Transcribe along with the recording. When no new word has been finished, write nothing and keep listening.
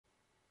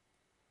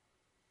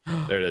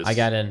There it is. I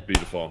got in.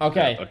 Beautiful.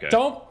 Okay. Yeah, okay.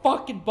 Don't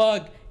fucking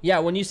bug. Yeah,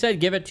 when you said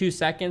give it 2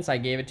 seconds, I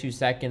gave it 2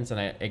 seconds and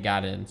it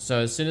got in. So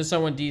as soon as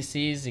someone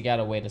DCs, you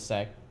gotta wait a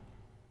sec.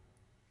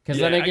 Because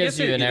then it gives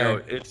you an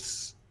error.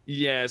 It's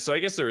so I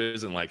guess there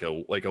isn't like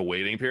a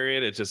waiting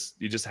period. It's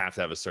just you just have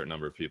to have a certain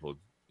number of people,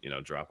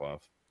 drop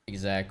off.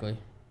 Exactly.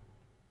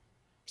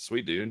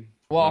 Sweet dude.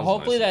 Well,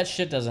 hopefully that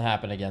shit doesn't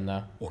happen again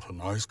though. What a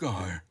nice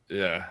guy.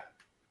 Yeah.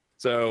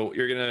 So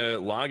you're gonna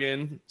log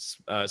in,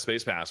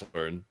 space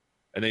password,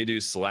 and then you do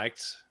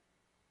select,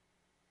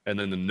 and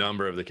then the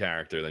number of the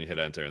character. Then you hit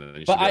enter, and then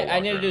you. But I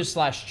need to do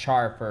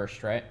 /char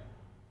first, right?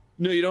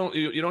 No, you don't.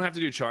 You don't have to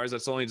do chars.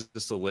 That's only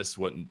just to list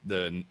what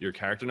your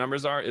character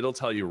numbers are. It'll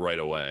tell you right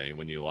away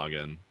when you log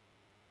in.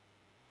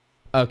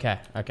 Okay.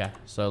 Okay.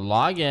 So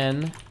log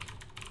in.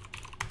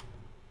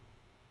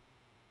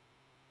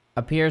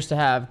 Appears to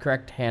have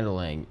correct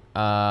handling.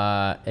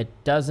 It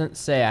doesn't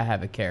say I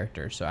have a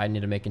character, so I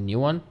need to make a new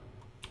one.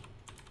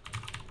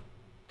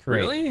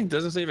 Create. Really? It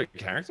doesn't say you have a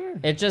character?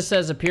 It just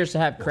says appears to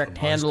have correct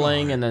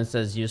handling, and then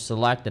says you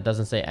select. It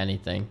doesn't say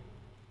anything.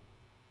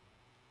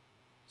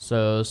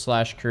 So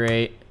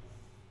 /create.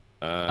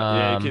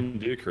 Yeah, you can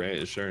do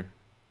create, sure.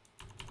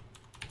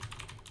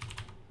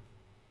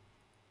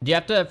 Do you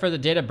have to, for the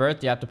date of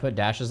birth, do you have to put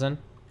dashes in?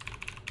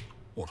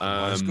 What a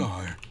nice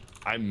guy.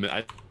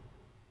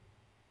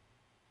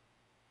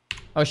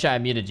 Oh shit, I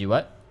muted you.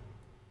 What?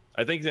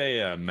 I think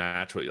they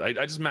match what I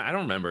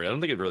don't remember. I don't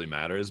think it really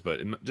matters,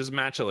 but just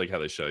match it like how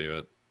they show you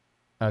it.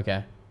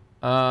 Okay.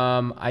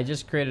 I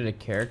just created a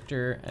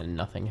character and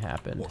nothing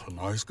happened. What a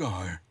nice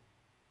guy.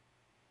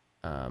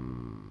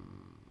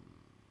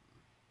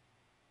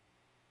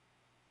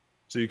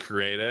 So you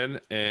created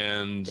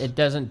and it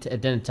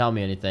didn't tell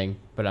me anything,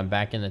 but I'm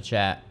back in the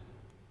chat.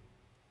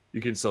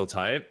 You can still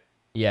type?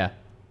 Yeah.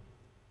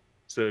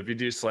 So if you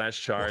do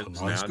 /char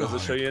now, does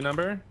it show you a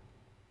number?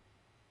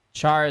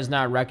 Char is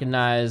not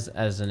recognized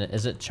as an.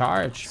 Is it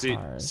char?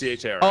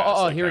 CHAR.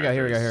 Oh, here we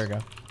go.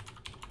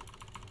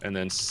 And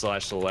then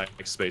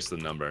 /select space the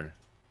number.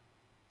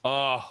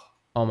 Oh.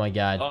 Oh my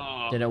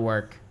god. Did it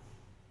work?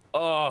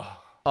 Oh.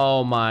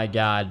 Oh my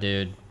god,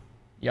 dude.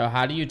 Yo,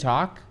 how do you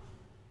talk?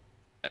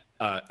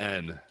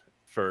 N.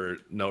 For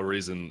no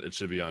reason, it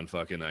should be on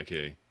fucking that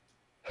key.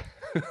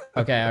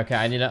 Okay.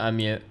 I need to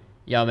unmute.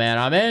 Yo, man,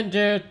 I'm in,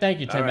 dude. Thank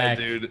you, Tim. All right,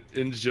 dude.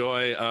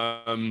 Enjoy.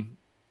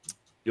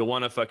 You'll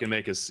want to fucking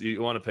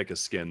you want to pick a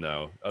skin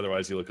though.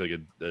 Otherwise, you look like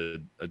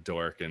a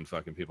dork and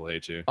fucking people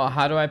hate you. Oh,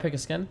 how do I pick a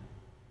skin?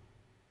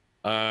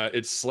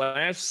 It's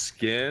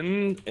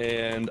 /skin,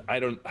 and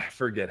I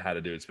forget how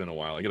to do it. It's been a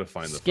while. I gotta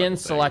find the skin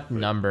select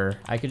number.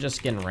 I could just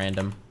skin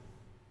random.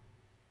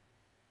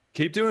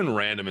 Keep doing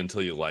random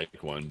until you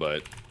like one,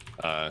 but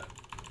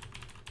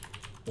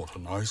what a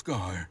nice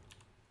guy.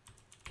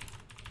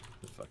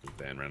 The fucking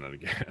van ran out of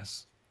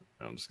gas.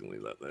 I'm just gonna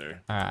leave that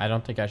there. Alright, I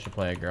don't think I should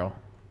play a girl.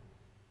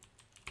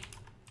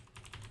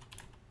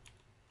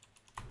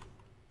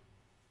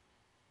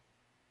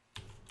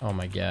 Oh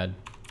my god.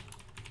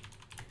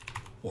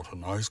 What a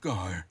nice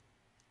guy.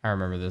 I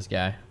remember this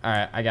guy.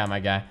 Alright, I got my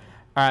guy.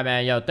 Alright,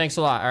 man. Yo, thanks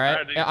a lot.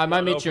 Alright. I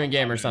might meet you in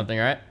game or something,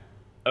 alright?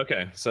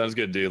 Okay, sounds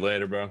good, dude.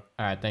 Later, bro.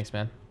 Alright, thanks,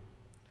 man.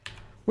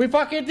 We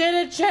fucking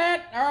did it,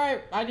 chat!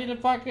 Alright, I need to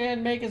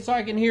fucking make it so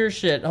I can hear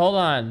shit. Hold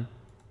on.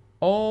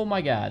 Oh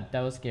my god, that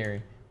was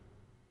scary.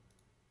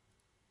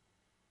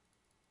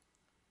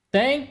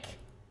 Thank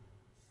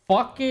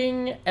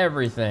fucking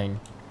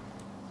everything.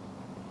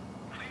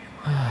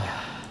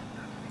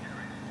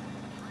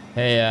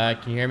 Hey,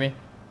 can you hear me?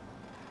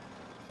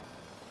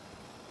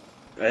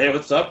 Hey,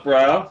 what's up,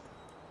 bro?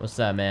 What's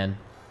up, man?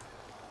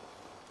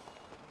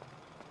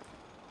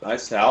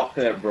 Nice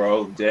outfit,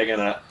 bro. Digging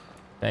it.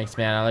 Thanks,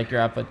 man. I like your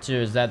outfit too.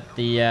 Is that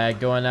the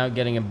going out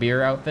getting a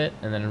beer outfit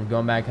and then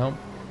going back home?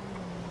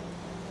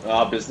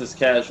 Business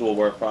casual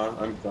work on.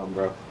 I'm done,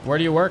 bro. Where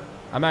do you work?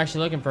 I'm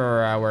actually looking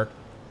for work.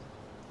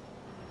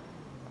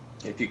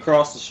 If you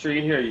cross the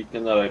street here, you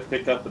can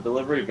pick up a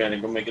delivery van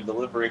and go make a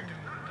delivery.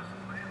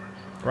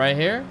 Right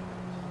here?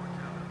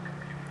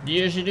 Do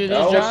you usually do these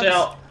jobs? Watch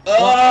out.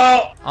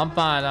 Oh! I'm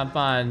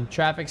fine.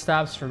 Traffic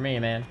stops for me,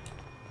 man.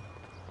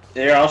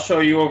 Here, I'll show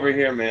you over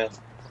here, man.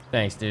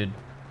 Thanks, dude.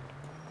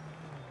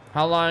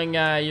 How long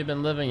you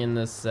been living in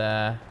this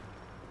place?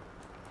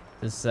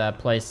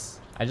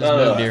 I just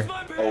moved here.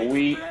 A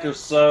week or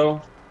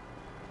so.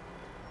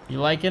 You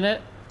liking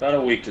it? About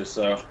a week or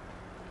so.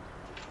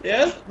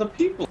 Yeah, the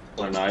people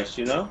are nice,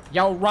 you know?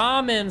 Yo,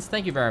 ramens.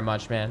 Thank you very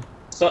much, man.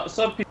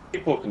 Some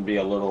people can be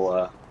a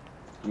little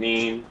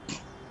mean.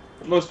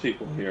 But most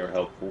people here are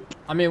helpful.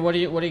 I mean, what do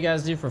you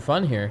guys do for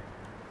fun here?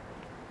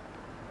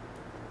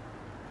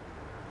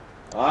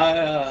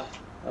 I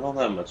don't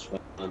have much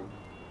fun.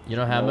 You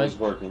don't have much? Always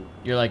working.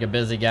 You're like a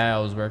busy guy,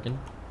 always working?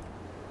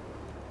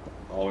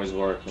 Always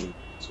working.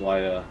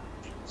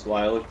 That's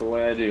why I look the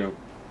way I do.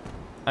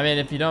 I mean,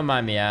 if you don't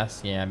mind me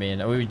asking, I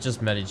mean, we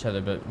just met each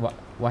other, but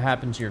what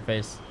happened to your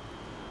face?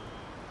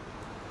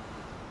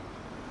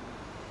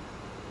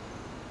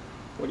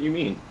 What do you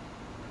mean?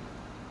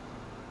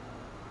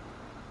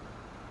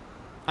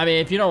 I mean,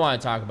 if you don't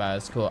want to talk about it,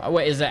 it's cool.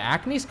 Wait, is it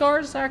acne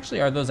scars,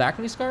 actually? Are those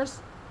acne scars?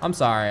 I'm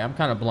sorry. I'm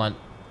kind of blunt.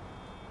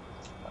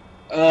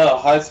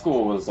 High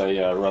school was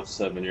a rough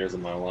 7 years of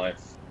my life.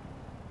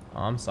 Oh,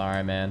 I'm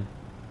sorry, man.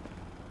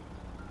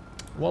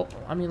 Well,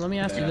 I mean, let me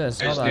ask you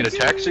this. You Hold guys on. need a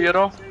taxi at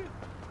all?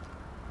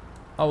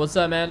 Oh, what's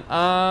up, man?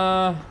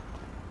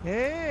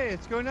 Hey,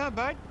 what's going on,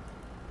 bud?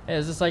 Hey,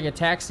 is this like a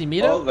taxi Oh,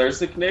 meetup? there's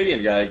the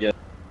Canadian guy again.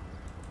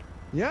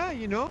 Yeah,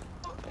 you know.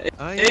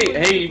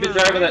 Hey, you've been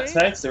driving that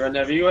taxi right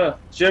now. Did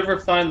you ever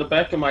find the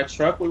back of my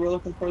truck we were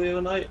looking for the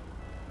other night?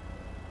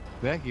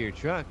 Back of your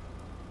truck?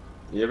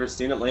 You ever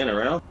seen it laying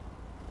around?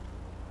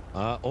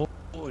 Oh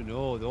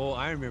no,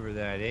 I remember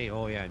that, eh?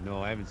 Oh yeah,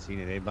 no, I haven't seen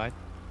it, eh, bud?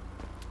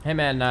 Hey,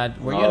 man,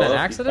 were you in an if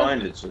accident? You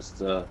find it,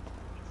 just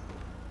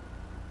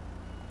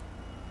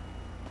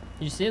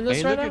You seeing this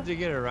Ain't right looking now? to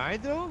get a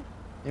ride though?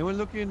 Anyone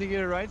looking to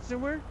get a ride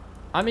somewhere?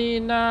 I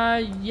mean,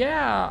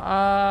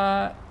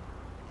 yeah.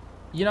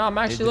 You know, I'm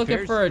actually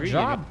looking for a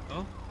job. You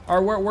know?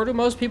 Or where do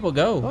most people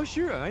go? Oh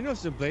sure, I know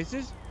some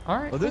places. All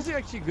right. Well, this is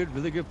actually a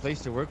really good place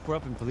to work for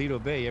up in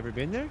Paleto Bay. You ever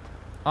been there?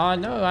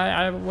 No,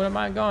 I wouldn't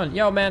mind going.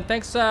 Yo, man,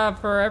 thanks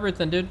for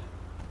everything, dude.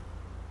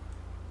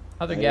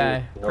 Other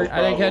guy. No I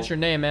didn't catch problem. your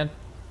name, man.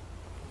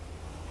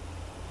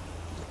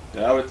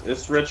 Yeah,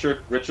 it's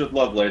Richard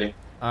Lovelady.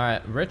 All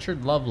right,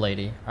 Richard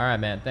Lovelady. All right,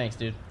 man, thanks,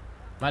 dude.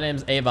 My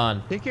name's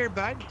Avon. Take care,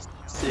 bud.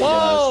 See you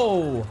guys.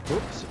 Whoa!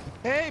 Oops.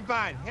 Hey,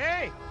 bud.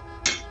 Hey.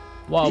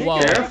 Whoa, Take whoa.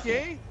 care,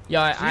 okay?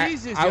 Yeah,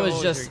 Jesus, I you was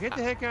hoser. just Get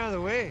the heck out of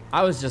the way.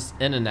 I was just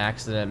in an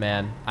accident,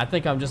 man. I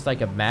think I'm just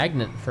like a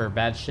magnet for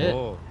bad shit.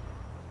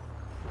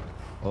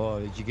 Oh,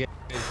 did you get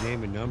his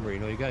name and number? You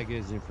know, you gotta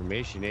get his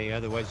information, eh?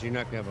 Otherwise, you're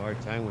not gonna have a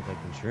hard time with like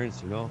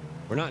insurance. You know,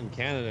 we're not in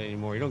Canada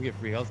anymore. You don't get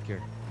free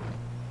healthcare.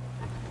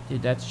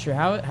 Dude, that's true.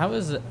 How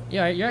is it?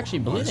 Yeah, you're actually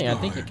bleeding. I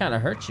think it kind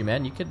of hurts you,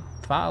 man. You could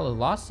file a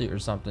lawsuit or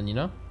something, you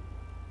know?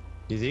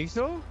 You think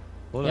so?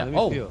 Hold Yeah, on,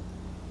 let me feel.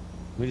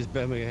 Let me just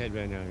bang my head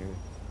right now here.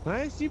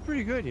 I seem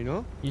pretty good, you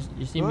know? You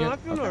seem Well, good? I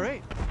feel Okay.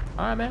 alright.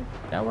 All right, man.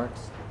 That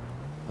works.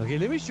 Okay,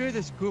 let me show you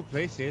this cool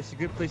place here. It's a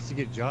good place to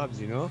get jobs,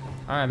 you know? All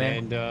right,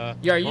 man. And,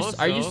 Yeah,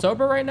 are you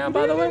sober right now,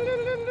 by the way?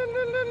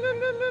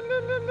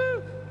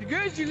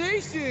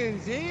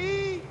 Congratulations,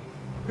 eh?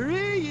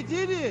 Hooray, you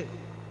did it!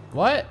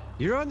 What?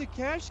 You're on the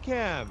cash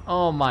cab.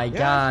 Oh my Yeah, God,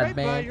 that's right,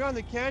 man. bud. You're on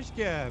the cash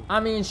cab. I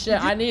mean,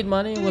 shit. I need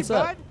money. Hey, What's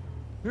bud. up?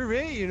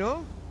 Hooray, you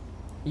know?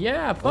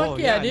 Yeah, fuck Oh,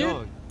 yeah, yeah, dude.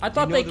 no. I Do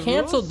thought you they know the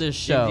canceled rules? this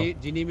show. Do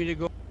you need me to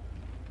go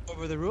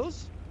over the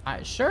rules?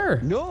 Sure.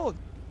 No.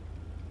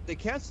 They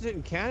canceled it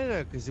in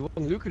Canada because it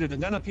wasn't lucrative.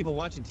 Not enough people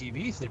watching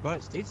TV, so they brought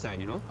it stateside,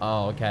 you know?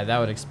 Oh, okay. That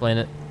would explain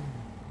it.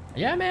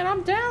 Yeah, man.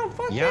 I'm down.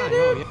 Fuck Yeah, yeah,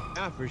 dude.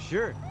 yeah, for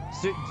sure.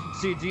 So,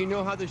 do you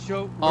know how the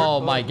show works? Oh,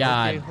 my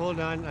God. Okay, hold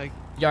on.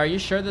 Yeah, are you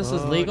sure this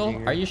is Oh, legal?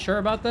 dear. Are you sure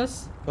about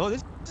this? Oh,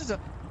 this is a...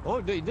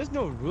 Oh, there's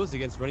no rules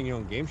against running your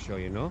own game show,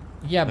 you know?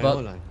 Yeah, Wait, but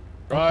hold on.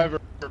 Driver,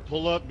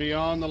 pull up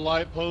beyond the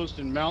light post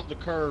and mount the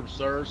curb,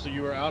 sir, so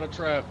you are out of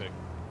traffic.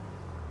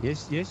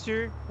 Yes,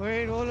 sir.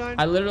 Wait, hold on.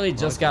 I literally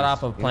just got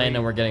off a plane Yeah.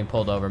 and we're getting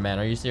pulled over, man.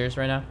 Are you serious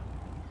right now?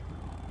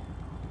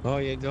 Oh,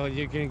 yeah, no,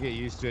 you're gonna get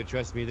used to it.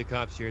 Trust me, the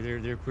cops here,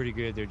 they're pretty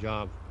good at their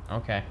job.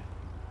 Okay.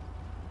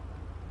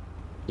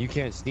 You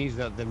can't sneeze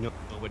without them knowing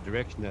what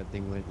direction that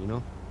thing went, you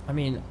know? I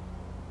mean,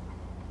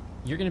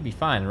 you're gonna be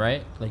fine,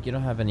 right? Like, you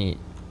don't have any...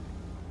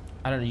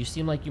 I don't know. You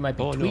seem like you might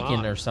be Oh, no, tweaking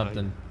I'm or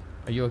something.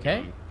 Are you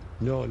okay?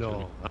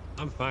 No.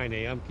 I'm fine,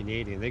 eh? I'm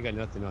Canadian. They got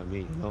nothing on me,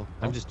 you know?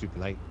 I'm just too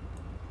polite.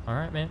 All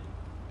right, man.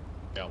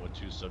 Out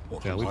with you, sir.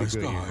 What Yeah, a we be nice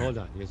good here. guy. Hold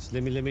on. Just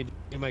let me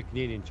do my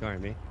Canadian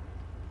charm, eh?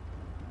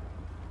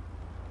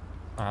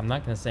 I'm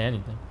not gonna say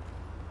anything.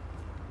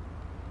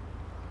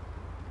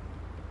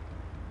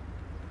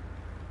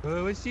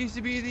 What seems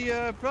to be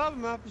the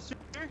problem, officer?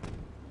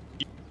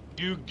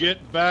 You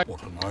get back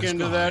What a nice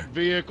into guy. that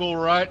vehicle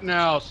right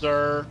now,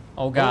 sir.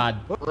 Oh God.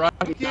 Right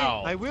Okay,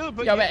 now. I will,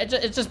 but... Yo, man,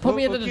 it just put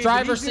me into the okay,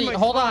 driver's but he's in seat. my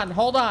Hold spot. on,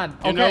 hold on.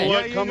 You know Okay. what?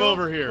 Yeah, you Come know-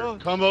 over here. oh.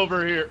 Come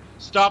over here.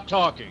 Stop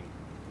talking.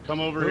 Come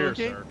over here,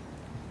 Okay. sir.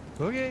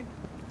 Okay.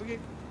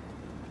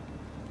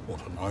 What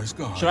a nice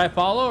guy. Should I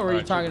follow or are you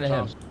Alright, talking to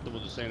Trooper him? Thompson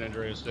with the San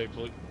Andreas State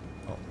Police.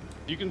 Oh.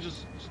 You can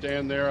just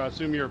stand there. I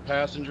assume you're a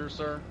passenger,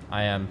 sir.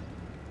 I am.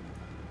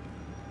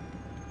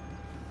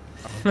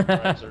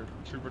 Alright, sir.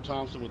 Trooper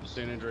Thompson with the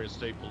San Andreas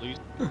State Police.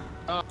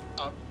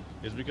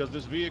 Is because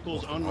this vehicle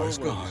is What a nice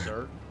unroadworthy, guy.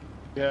 sir.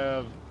 We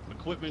have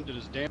equipment that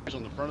is damaged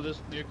on the front of this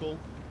vehicle.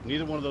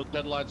 Neither one of those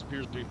headlights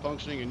appears to be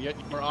functioning, and yet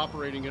you are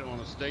operating it on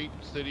a state,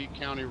 city,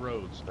 county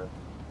road, sir.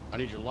 I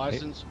need your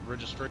license,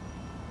 registration,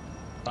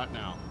 right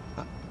now.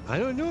 I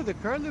don't know. The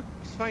car looks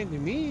fine to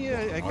me.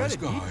 I got Nice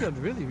it guy. detailed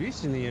really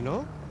recently, you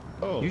know?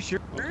 Oh, You sure?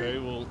 okay.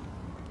 Well,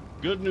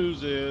 good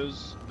news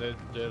is that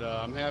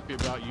I'm happy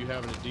about you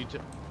having a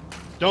detail.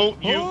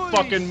 Don't you Holy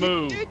fucking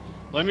move! shit.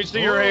 Let me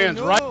see your Oh, hands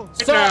no. right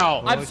Sir,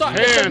 now. I'm sorry.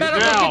 Hands It's a medical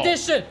now.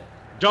 condition.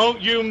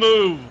 Don't you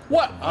move!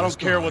 What? I don't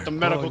care what the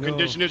medical Oh, no.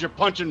 condition is. You're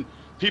punching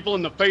people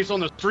in the face on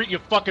the street, you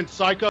fucking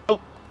psycho.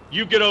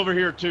 You get over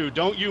here too.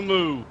 Don't you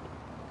move.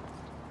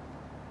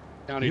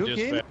 County You okay?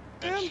 dispatch.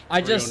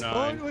 I just-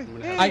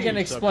 309. I can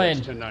explain.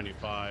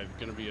 1095.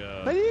 Gonna be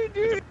a How do you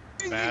do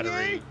it?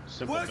 battery,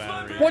 simple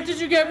battery. What did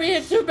you get me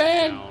into,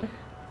 man? Down.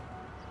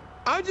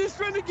 I'm just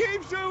running a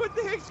game show. What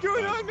the heck's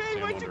going on,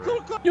 man? Why'd you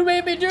cold call? You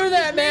made me do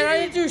that, man. I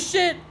didn't do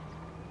shit.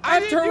 I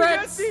have didn't do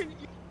Tourette's. nothing.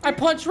 I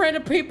punch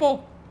random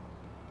people.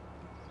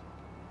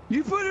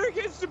 You put her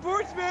against the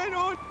boards, man.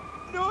 Oh,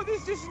 no,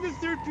 this isn't the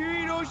third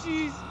period. Oh,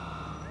 she's.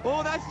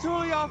 Oh, that's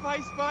totally off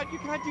ice spot. You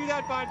can't do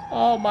that, bud.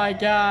 Oh my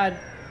god.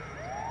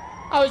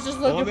 I was just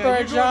looking man, for a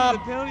you're job. going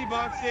to the penalty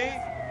box,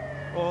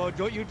 eh? Oh,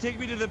 don't you take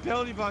me to the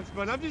penalty box,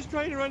 bud. I'm just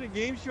trying to run a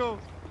game show.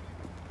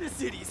 This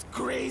city's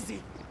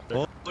crazy.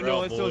 Oh, They're no,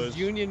 out, it's those boys.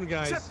 union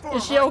guys.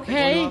 Is she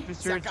okay? One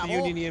officer, it's the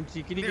union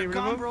EMT. Can you get rid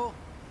of him?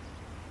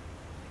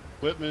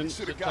 Equipment,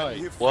 sit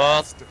tight.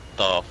 What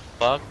the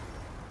fuck?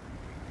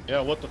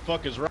 Yeah, what the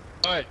fuck is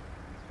right?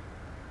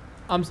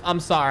 I'm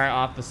sorry,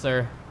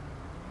 officer.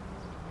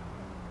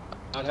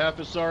 Not half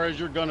as sorry as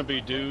you're gonna be,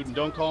 dude. And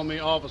don't call me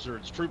officer.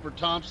 It's Trooper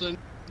Thompson.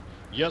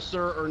 Yes,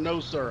 sir, or no,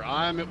 sir.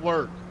 I am at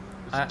work.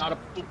 It's not a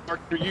pool park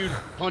for you to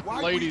punch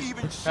ladies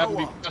happen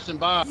to be passing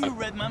by. You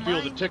read my Feel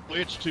the mind. tickle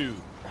itch too.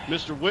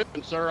 Mr.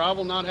 Whitman, sir, I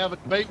will not have a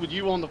debate with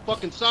you on the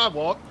fucking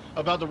sidewalk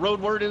about the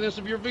roadworthiness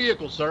of your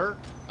vehicle, sir.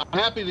 I'm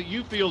happy that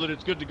you feel that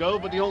it's good to go,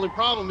 but the only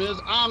problem is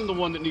I'm the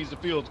one that needs to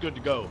feel it's good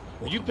to go.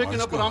 Are you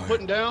picking up what I'm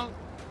putting down?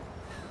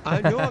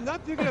 I know I'm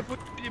not picking up what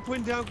you're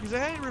putting down because I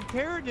had it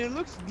repaired and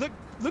it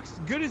looks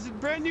good as a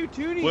brand new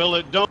tuning. Well,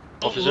 it don't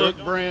Officer. look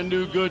brand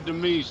new good to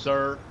me,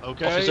 sir.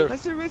 Okay? Officer.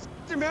 That's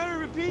a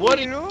matter of opinion, What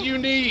you know? do you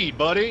need,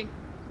 buddy?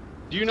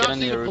 Do you not Can I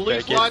see need the a police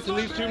repair kit? lights and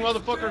these two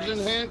motherfuckers in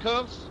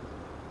handcuffs?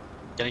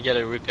 Can I get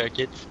a repair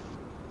kit?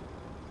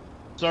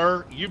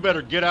 Sir, you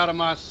better get out of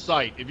my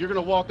sight. If you're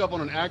gonna walk up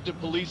on an active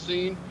police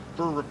scene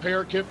for a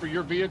repair kit for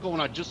your vehicle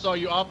when I just saw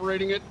you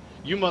operating it,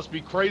 you must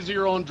be crazy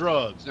or on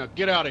drugs. Now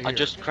get out of here. I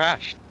just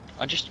crashed.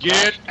 I just Get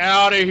crashed.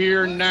 out of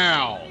here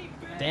now.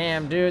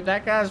 Damn, dude,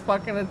 that guy's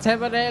fucking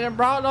intimidating,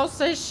 bro. Don't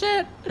say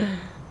shit.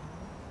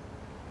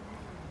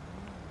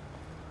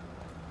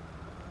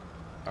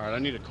 Alright, I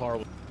need a car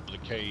with a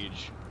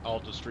cage.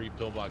 Alta Street,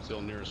 Pillbox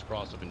Hill, nearest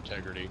cross of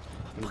integrity.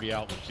 I'm gonna be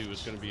out with two.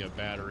 It's gonna be a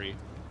battery.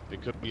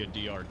 It could be a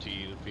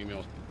DRT, the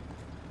female.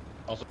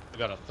 Also, I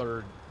got a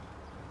third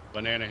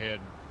banana head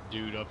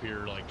dude up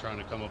here, like trying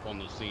to come up on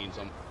the scene.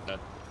 Something that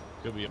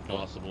could be a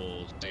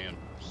possible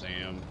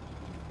Sam.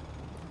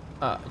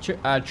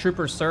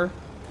 Trooper, sir.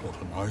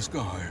 What a nice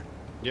guy.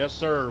 Yes,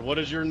 sir. What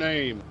is your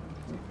name?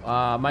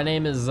 My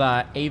name is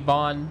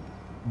Avon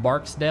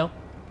Barksdale.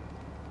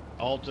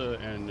 Alta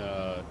and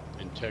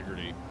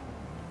integrity.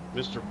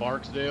 Mr.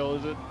 Barksdale,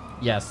 is it?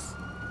 Yes.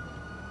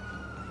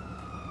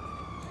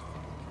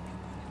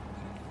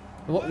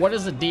 What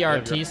is a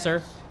DRT,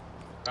 sir?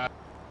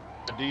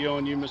 ID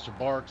on you, Mr.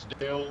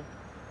 Barksdale.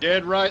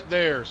 Dead right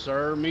there,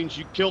 sir. Means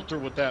you killed her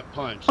with that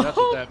punch. That's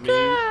what that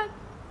means.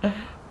 God.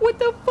 What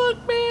the fuck,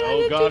 man? I Oh,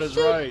 didn't God do is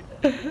shit.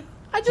 right.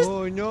 I just.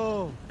 Oh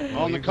no.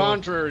 On the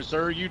contrary,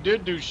 sir, you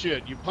did do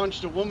shit. You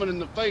punched a woman in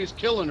the face,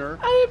 killing her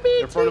I didn't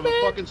mean in front to, of a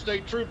man. fucking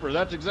state trooper.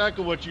 That's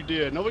exactly what you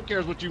did. Nobody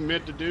cares what you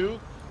meant to do.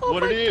 Oh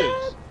What my it is.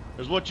 God.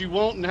 Is what you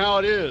want and how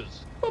it is.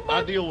 But my-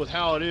 I deal with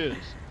how it is.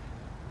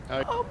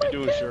 How Oh you my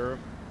doing, God. Sheriff?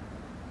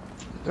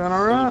 Doing The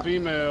alright.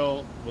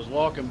 female was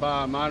walking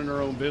by, minding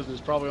her own business,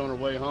 probably on her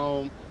way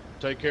home,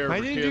 take care of I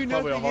her didn't kids, do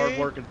probably a nothing, eh?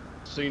 hard-working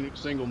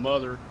single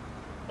mother.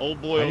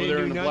 Old boy I over didn't there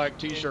do in the nothing, black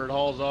eh? t-shirt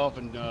hauls off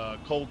and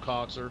cold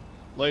cocks her,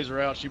 lays her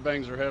out. She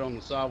bangs her head on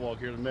the sidewalk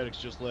here. The medics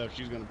just left.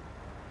 She's gonna.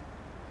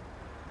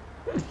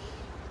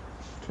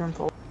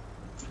 10-4.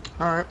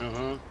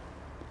 Alright.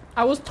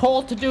 I was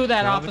told to do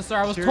that, Robert, officer.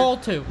 I was sure.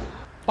 told to.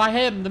 By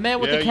him, the man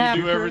with Yeah, the cap.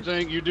 you do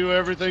everything. You do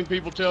everything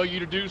people tell you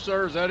to do,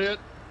 sir. Is that it?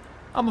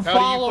 I'm a How do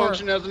you follower.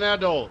 function as an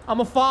adult?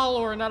 I'm a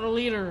follower, not a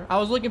leader. I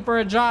was looking for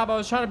a job. I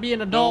was trying to be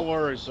an adult. Don't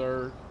worry,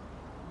 sir.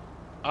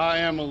 I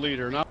am a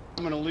leader, and I'm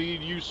gonna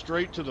lead you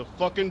straight to the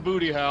fucking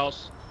booty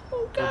house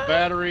Oh, for God.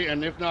 battery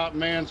and if not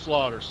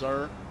manslaughter,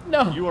 sir.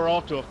 No. You are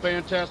off to a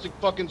fantastic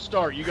fucking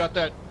start. You got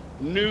that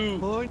new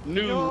Oh,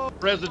 no.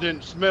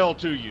 resident smell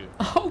to you.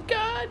 Oh,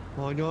 God.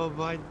 Oh no,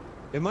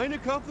 am I an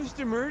accomplice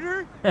to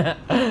murder?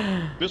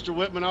 Mr.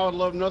 Whitman, I would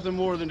love nothing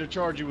more than to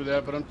charge you with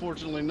that, but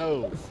unfortunately,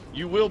 no.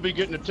 You will be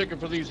getting a ticket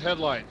for these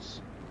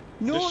headlights.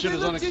 No, This shit they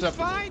is look just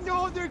unacceptable. fine.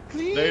 No, they're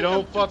clean. They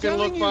don't I'm fucking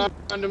look telling you.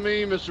 fine to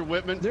me, Mr.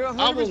 Whitman. They're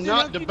I will 100%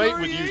 not debate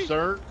with hunky-dory, you, eh?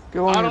 sir.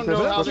 Go on I your don't know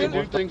business. how they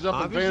Officer. do things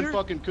up in Van Officer,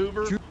 fucking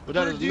Coover, but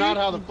that is Trooper not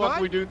how the dude, fuck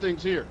what? we do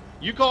things here.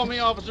 You call me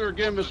officer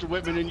again, Mr.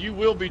 Whitman, and you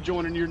will be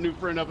joining your new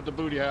friend up at the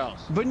booty house.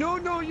 But no,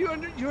 you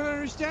don't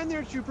understand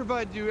there, Trooper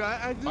Bud, dude.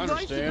 I the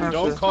understand. license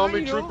Don't is call fine, me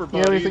you know? Trooper You Bud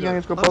have anything I either.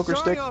 need to go I'm poker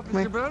sorry, stick with officer,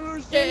 me? but I don't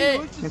understand. Hey, the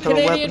license. You throw a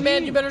Canadian weapon.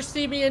 man, you better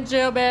see me in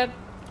jail, man.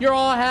 You're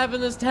all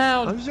having this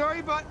town. I'm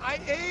sorry, but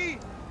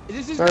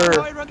this is not how I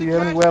Sir, run do the you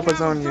have any cash weapons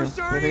cow. on I'm you? so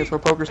sorry. Anything for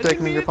poker I didn't stick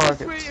in mean your it this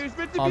pockets? way. It was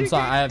meant to I'm be a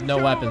sorry, I have game no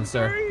show. weapons, I'm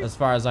sir, sorry. as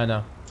far as I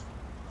know.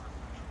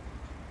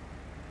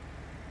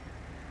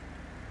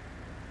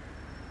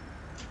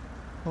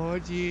 Oh,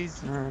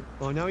 jeez. Alright.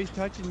 Oh, now he's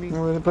touching me. I'm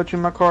gonna put you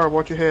in my car.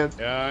 Watch your head.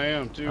 Yeah, I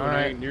am too, All and I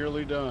right. ain't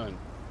nearly done.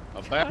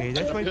 A bat Hey,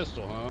 that's my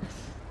pistol, huh?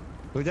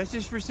 Well, that's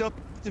just for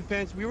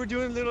self-defense. We were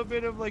doing a little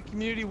bit of like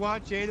community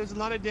watch, eh? There's a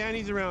lot of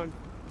Dannies around.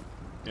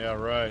 Yeah,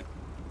 right.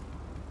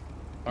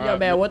 All Yo, right,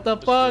 man, what the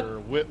fuck?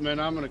 Mr. Whitman,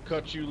 I'm gonna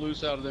cut you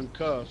loose out of them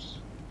cuffs.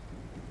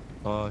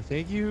 Oh,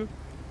 thank you.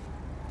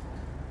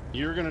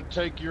 You're gonna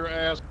take your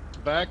ass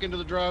back into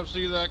the driver's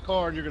seat of that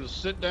car, and you're gonna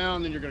sit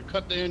down, then you're gonna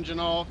cut the engine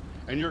off,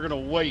 and you're gonna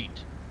wait.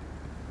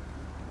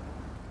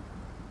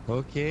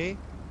 Okay.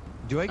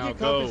 Do I Now get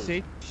go.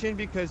 compensation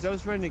because I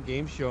was running a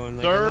game show and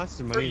like I Sir, lost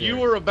some money you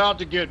there. were about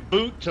to get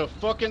boot to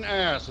fucking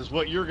ass is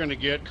what you're gonna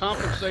get.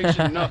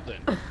 Compensation, nothing.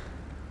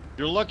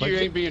 You're lucky you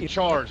ain't being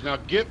charged. Now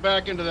get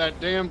back into that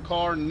damn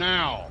car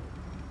now.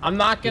 I'm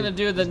not gonna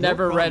do the There's no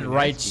never read problem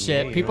right asking,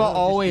 shit. you People know, just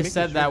always making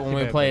said sure that when you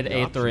we have played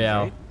the options,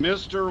 A3L. right?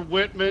 Mr.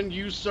 Whitman,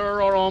 you,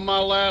 sir, are on my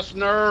last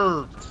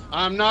nerve.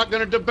 I'm not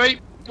gonna debate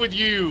with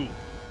you.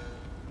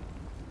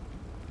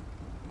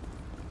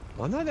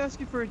 I'm not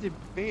asking for a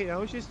debate. I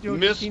was just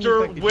doing seeing if I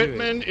Mr. could do it.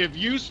 Whitman, if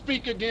you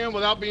speak again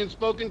without being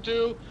spoken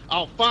to,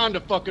 I'll find a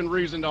fucking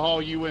reason to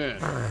haul you in.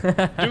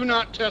 Do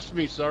not test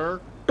me,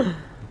 sir.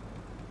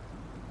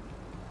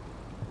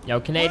 Yo,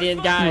 Canadian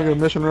I'm gonna guy. go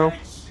mission row.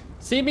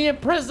 See me in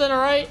prison,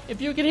 alright? If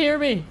you can hear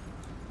me.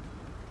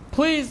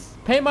 Please,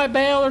 pay my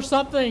bail or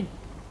something.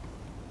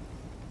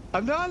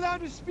 I'm not allowed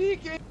to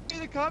speak. Eh?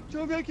 The cop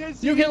told me I can't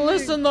see You can anything.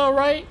 listen though,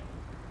 right?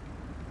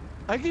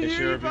 I can Hey, hear you,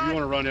 Sheriff, if you fine.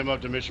 want to run him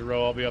up to Mission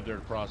Row, I'll be up there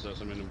to process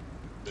him. And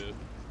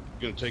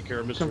gonna take care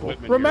of Mr. Simple.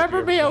 Whitman. Remember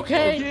here, if me, he ever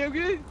okay? Okay, I'm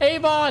good.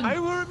 Avon, I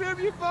will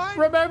remember you fine.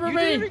 remember you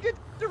me. didn't even get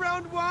to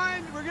round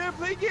one. We're gonna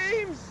play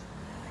games.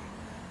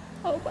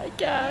 Oh my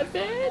god,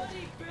 man.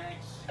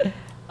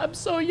 I'm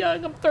so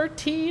young, I'm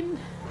 13.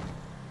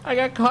 I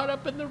got caught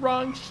up in the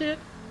wrong shit.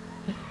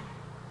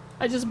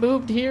 I just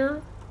moved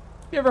here.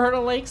 You ever heard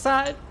of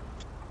Lakeside?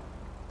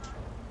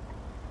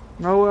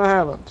 No, I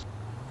haven't.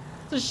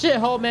 It's a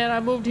shithole, man. I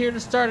moved here to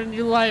start a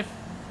new life.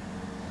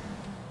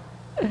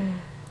 And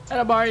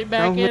I'm already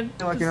back Sounds in.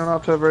 like you're not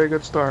off to a very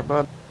good start,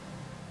 bud.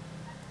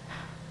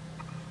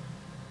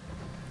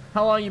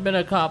 How long you been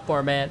a cop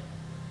for, man?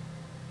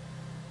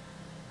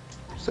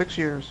 6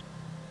 years.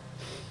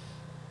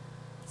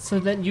 So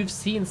then you've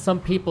seen some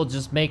people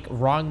just make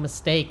wrong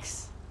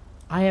mistakes.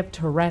 I have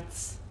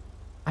Tourette's.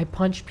 I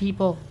punch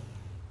people.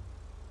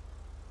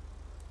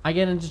 I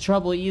get into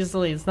trouble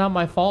easily. It's not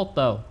my fault,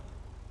 though.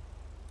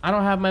 I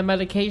don't have my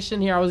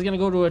medication here. I was gonna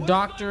go to a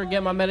doctor,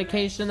 get my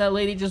medication. That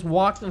lady just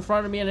walked in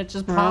front of me and it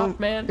just popped,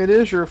 man. It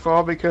is your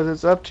fault because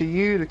it's up to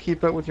you to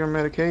keep up with your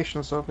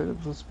medication. So if it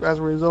was, as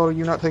a result of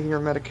you not taking your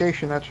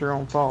medication, that's your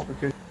own fault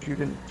because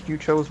you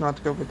chose not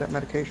to go get that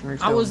medication. Or you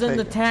I still was didn't in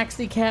the take it.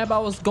 taxi cab. I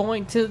was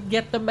going to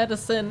get the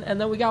medicine,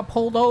 and then we got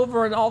pulled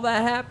over, and all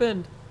that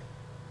happened.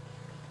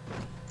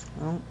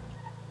 Well,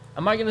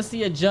 Am I gonna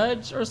see a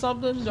judge or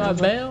something? Do I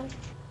bail?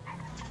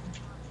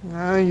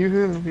 you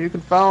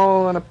can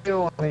file an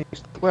appeal on the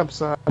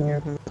website and you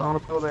can file an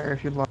appeal there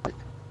if you'd like.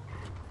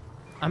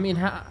 I mean,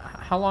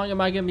 how long am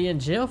I gonna be in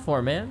jail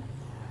for, man?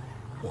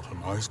 What a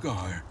nice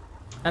guy.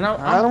 And I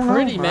I'm don't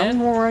pretty, know.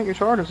 man. I don't rank your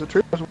charges. The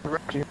truth is,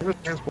 you're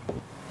just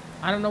transporting.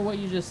 I don't know what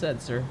you just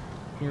said, sir.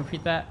 Can you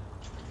repeat that?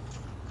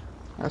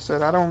 I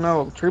said I don't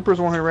know. The trooper's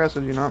the one who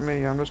arrested you, not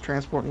me. I'm just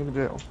transporting you to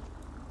jail.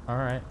 All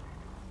right.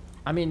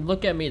 I mean,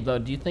 look at me though.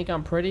 Do you think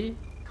I'm pretty?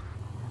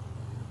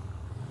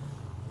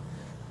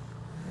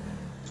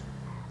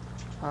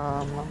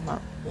 I'm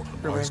not What a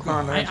really nice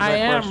inclined to guy. answer I that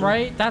am, question.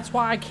 right? That's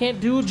why I can't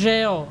do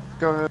jail.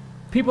 Go ahead.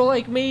 People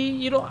like me,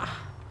 you don't.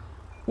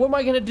 What am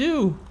I gonna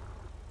do?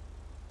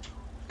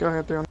 Go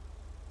ahead, there.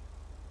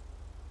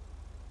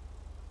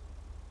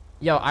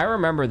 Yo, I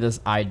remember this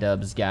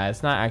iDubbbz guy.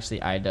 It's not actually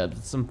iDubbbz.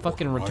 It's some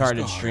fucking nice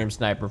retarded guy. stream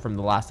sniper from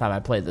the last time I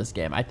played this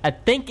game. I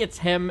think it's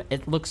him.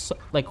 It looks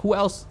like who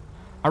else?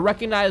 I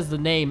recognize the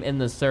name in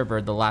the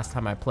server the last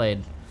time I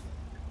played.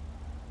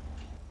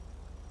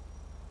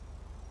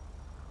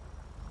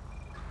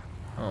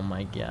 Oh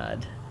my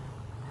god.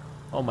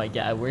 Oh my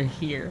god, we're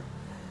here.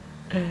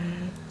 God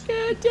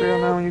Feel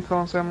damn. now when you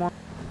call someone.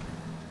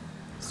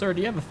 Sir,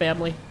 do you have a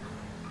family?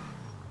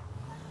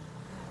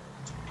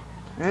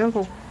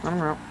 Handful.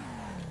 I'm out.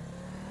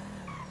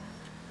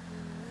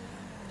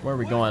 Where are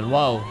we going?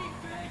 Whoa.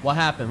 What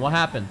happened? What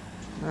happened?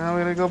 Now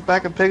we gotta go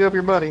back and pick up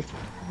your buddy.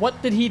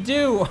 What did he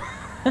do?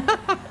 I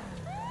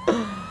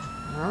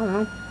don't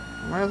know.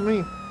 Reminds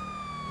me.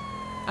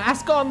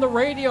 Ask on the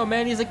radio,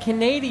 man. He's a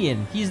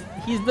Canadian. He's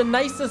the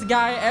nicest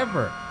guy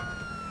ever.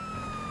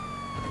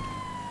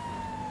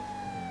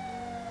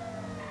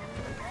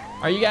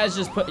 Are you guys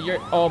just put your?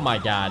 Oh my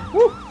god.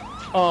 Woo!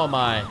 Oh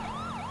my.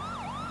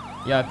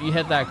 Yeah, if you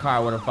hit that car, I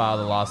would have filed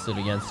a lawsuit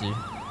against you.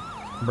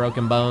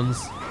 Broken bones.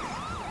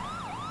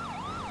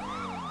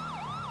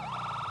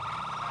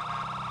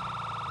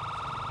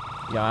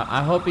 Yeah,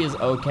 I hope he's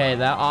okay.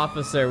 That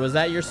officer, was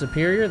that your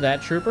superior,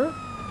 that trooper?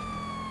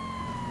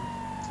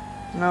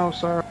 No,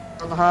 sir.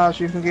 The highest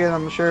you can get,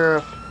 I'm the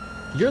sheriff.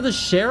 You're the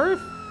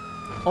sheriff?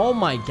 Oh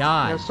my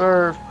god. Yes,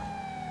 sir.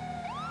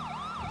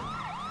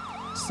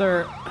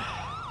 Sir,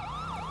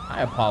 I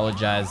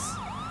apologize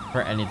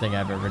for anything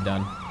I've ever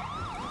done.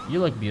 You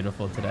look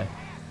beautiful today.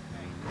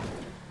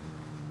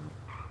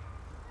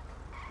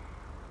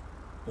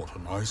 What a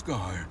nice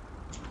guy.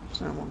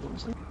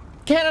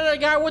 Canada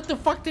guy, what the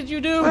fuck did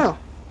you do? Well,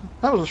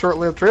 that was a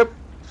short-lived trip.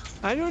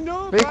 I don't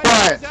know. Be but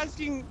quiet.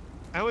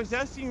 I was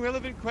asking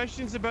relevant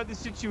questions about the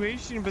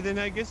situation, but then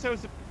I guess I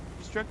was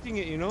obstructing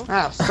it, you know?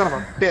 Ah, son of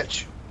a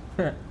bitch.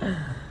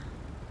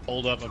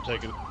 Hold up, I'm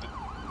taking.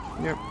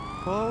 Yep.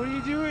 Oh, what are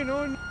you doing?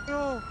 Oh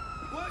no.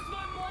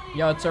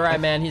 Yo, it's alright,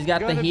 man. He's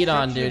got the Got heat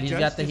on, obstruction dude. of He's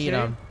got the justice, heat eh?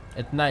 on.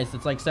 It's nice.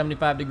 It's like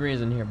 75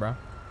 degrees in here, bro.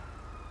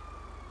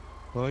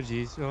 Oh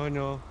jeez. Oh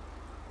no.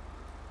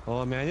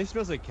 Oh man, it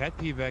smells like cat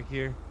pee back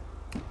here.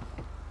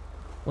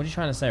 What are you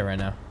trying to say right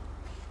now?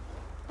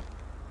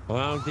 Well,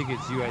 I don't think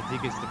it's you. I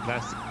think it's the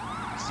plastic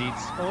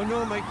seats. Oh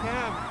no, my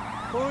cab.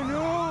 Oh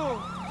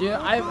no. Dude,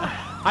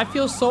 I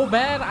feel so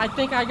bad. I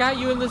think I got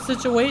you in this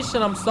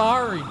situation. I'm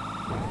sorry.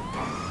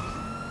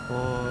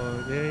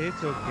 Oh, yeah,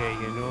 it's okay,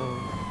 you know.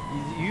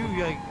 You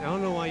like, I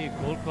don't know why you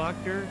cold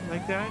clocked her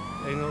like that.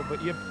 I know,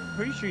 but you're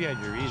pretty sure you had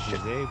your reasons,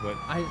 eh? But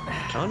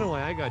I don't know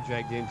why I got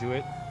dragged into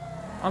it.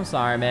 I'm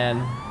sorry, man.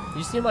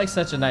 You seem like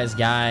such a nice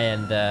guy,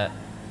 and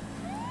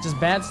just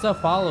bad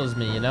stuff follows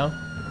me, you know?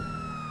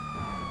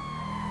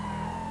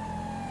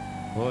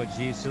 Oh,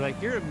 geez. So, like,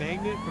 you're a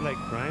magnet for, like,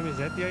 crime? Is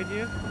that the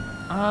idea?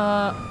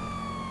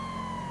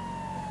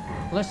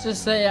 Let's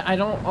just say I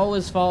don't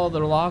always follow the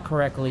law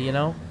correctly, you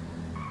know?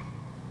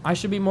 I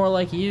should be more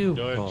like you.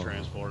 Go ahead and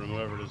transport him.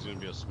 Whoever it is going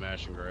to be a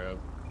smash and grab.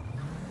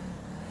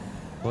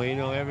 Well, you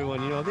know,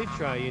 everyone, you know, they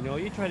try, you know.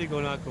 You try to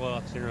go knock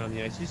off center on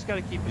the ice. You just got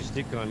to keep your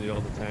stick on it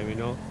all the time, you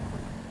know?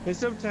 And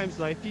sometimes,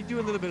 like, you do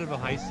a little bit of a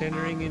high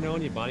centering, you know,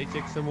 and you body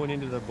check someone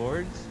into the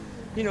boards,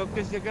 you know,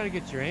 because you got to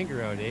get your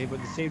anger out, eh? But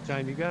at the same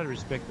time, you got to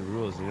respect the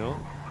rules, you know?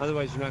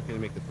 Otherwise, you're not going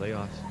to make the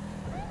playoffs.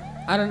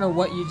 I don't know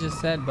what you just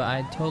said, but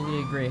I totally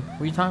agree.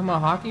 Were you talking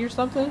about hockey or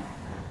something?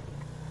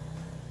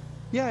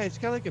 Yeah, it's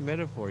kind of like a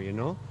metaphor, you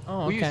know?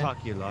 Oh, We use okay.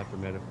 hockey a lot for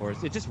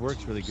metaphors. It just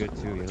works really good,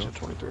 too, you know?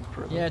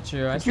 Yeah,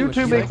 true. I Could see you what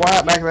two you be like.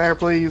 quiet back there,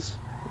 please?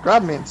 You're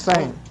driving me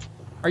insane.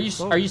 Are you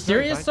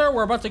serious, sir?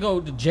 We're about to go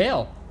to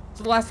jail. This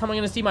is the last time I'm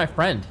gonna see my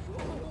friend.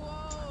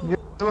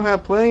 You'll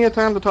have plenty of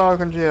time to talk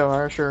in jail,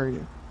 I assure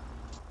you.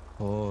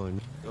 Oh,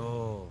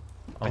 no.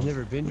 I've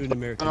never been to an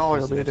American Oh,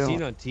 prison. you'll I've be seen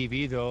doing. on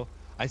TV, though.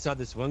 I saw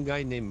this one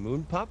guy named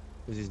Moon Pup,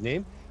 was his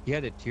name. He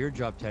had a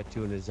teardrop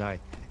tattoo in his eye,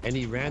 and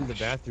he ran the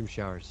bathroom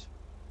showers.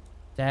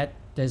 That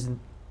doesn't...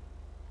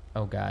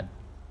 Oh, God.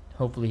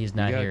 Hopefully he's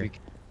not You gotta here. be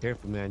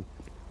careful, man.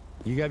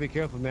 You gotta be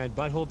careful, man.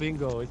 Butthole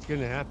bingo. It's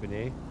gonna happen,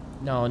 eh?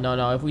 No, no,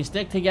 no. If we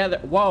stick together...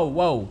 Whoa,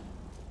 whoa.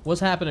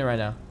 What's happening right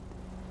now?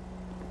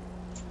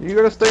 You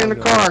gotta stay in the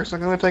car, because I'm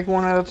gonna take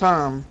one at a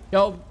time.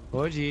 Yo. Oh,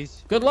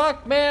 jeez. Good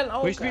luck, man.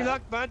 Oh, Wish me God.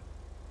 luck, bud.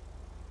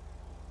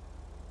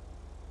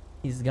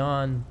 He's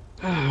gone.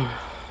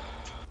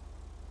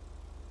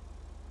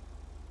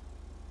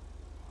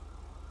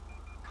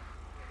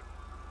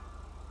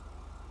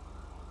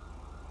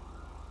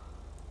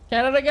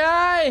 Canada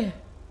guy!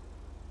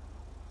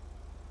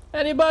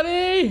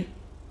 Anybody?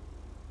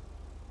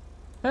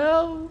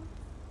 Help!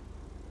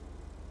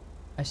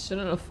 I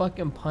shouldn't have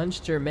fucking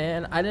punched her,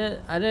 man. I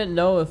didn't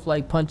know if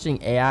like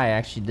punching AI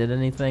actually did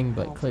anything,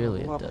 but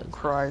clearly it does.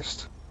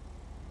 Christ.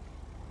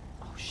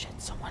 Oh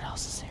shit, someone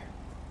else is here.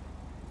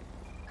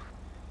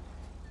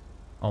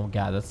 Oh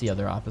god, that's the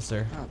other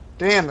officer. God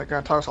damn, that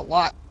guy talks a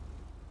lot.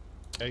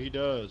 Yeah, he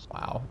does.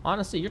 Wow.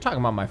 Honestly, you're talking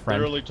about my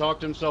friend. Literally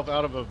talked himself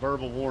out of a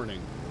verbal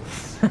warning.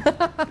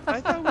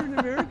 I thought we were in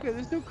America.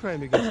 There's no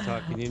crime against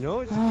talking, you know?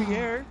 It's free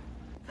air.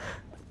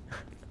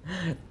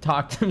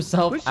 Talked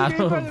himself What's your out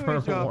name, of by a the way,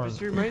 verbal warning.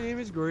 officer? My name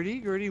is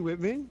Gordy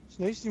Whitman. It's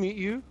nice to meet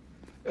you.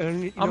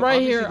 And, you I'm know,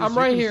 right here, obviously I'm the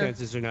right here.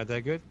 circumstances are not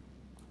that good.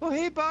 Oh,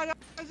 hey, bud.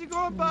 How's it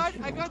going, bud?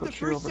 I got the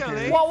first cell,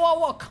 eh? Whoa, whoa,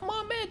 whoa. Come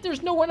on, man.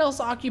 There's no one else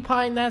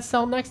occupying that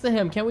cell next to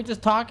him. Can't we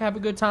just talk, have a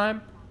good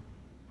time?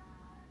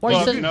 Why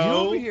Fuck you said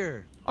no. Over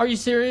here. Are you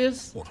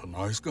serious? What a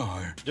nice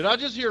guy. Did I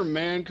just hear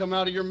man come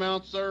out of your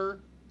mouth, sir?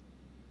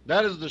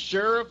 That is the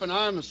sheriff, and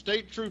I am a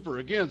state trooper.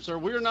 Again, sir,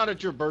 we are not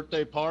at your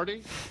birthday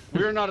party.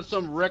 We are not at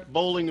some rec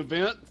bowling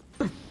event.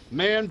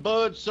 Man,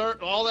 bud, sir,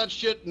 all that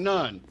shit,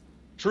 none.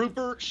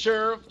 Trooper,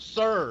 sheriff,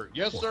 sir.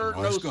 Yes, What sir, a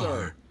no, nice sir.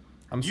 guy.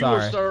 I'm You,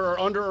 sorry. sir, are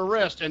under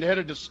arrest and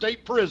headed to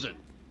state prison.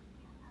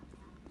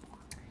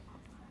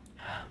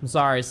 I'm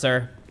sorry,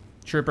 sir.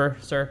 Trooper,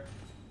 sir.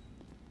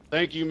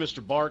 Thank you,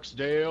 Mr.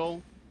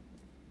 Barksdale.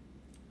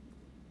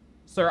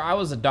 Sir, I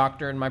was a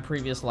doctor in my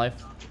previous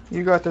life.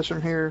 You got this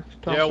from here,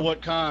 Thompson. Yeah,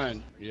 what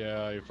kind?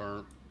 Yeah, you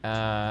firm.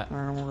 Alright,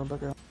 I'm gonna go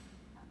back out.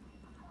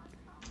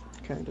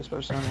 Okay,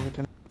 dispatch sound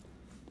Lieutenant.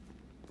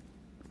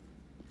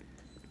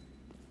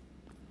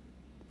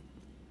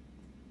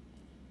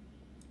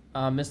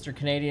 Mr.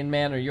 Canadian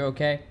man, are you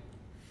okay?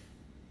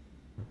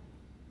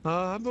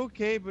 I'm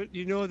okay, but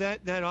you know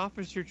that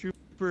officer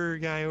trooper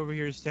guy over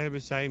here standing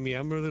beside me,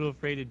 I'm a little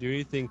afraid to do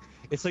anything.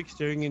 It's like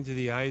staring into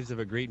the eyes of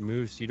a great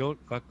moose. You don't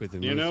fuck with a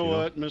moose. You know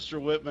what,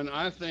 Mr. Whitman?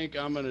 I think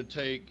I'm going to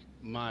take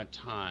my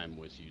time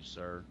with you,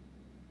 sir.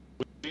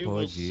 We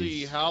will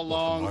see how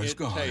long nice it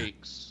guy.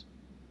 takes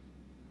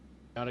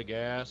out of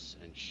gas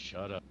and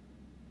shut up.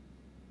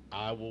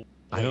 I will.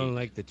 I don't wait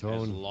like the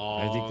tone. As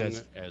long I think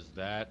that's as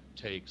that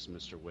takes,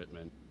 Mr.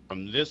 Whitman.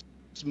 From this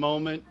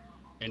moment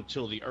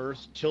until the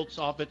Earth tilts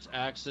off its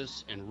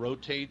axis and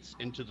rotates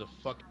into the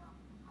fuck,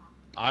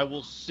 I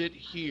will sit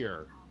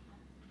here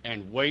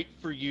and wait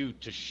for you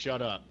to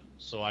shut up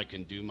so I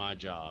can do my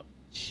job.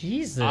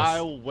 Jesus.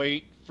 I'll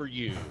wait for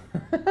you.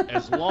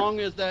 As long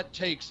as that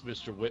takes,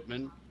 Mr.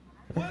 Whitman.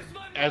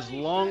 As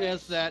long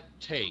as that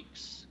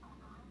takes.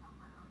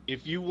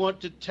 If you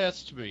want to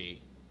test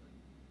me,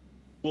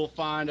 we'll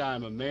find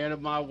I'm a man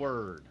of my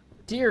word.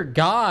 Dear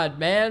God,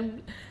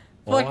 man.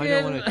 Oh, I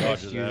don't want to Fucking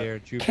test you there,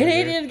 Trooper.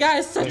 Canadian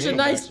guy's such a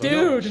nice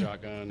dude.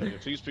 Shotgun.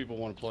 If these people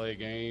want to play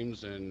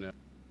games and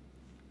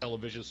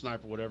television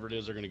sniper, whatever it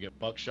is, they're gonna get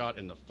buckshot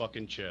in the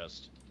fucking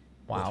chest.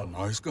 What a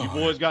Wow. nice guy. You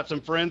boys got some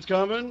friends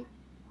coming?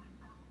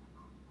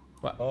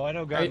 Oh, I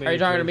don't got Are you many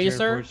talking to friends me, here,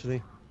 sir?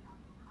 unfortunately.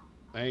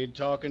 I ain't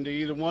talking to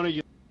either one of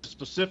you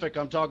specific.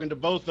 I'm talking to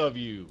both of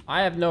you.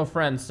 I have no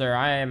friends, sir.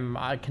 I am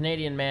a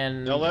Canadian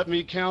man. Now let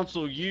me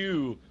counsel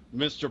you,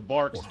 Mr.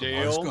 What a nice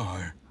Barksdale.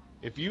 guy.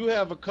 If you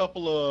have a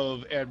couple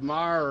of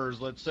admirers,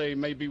 let's say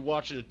maybe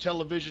watching a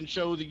television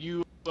show that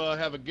you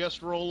have a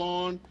guest role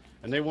on,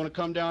 and they want to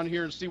come down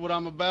here and see what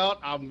I'm about,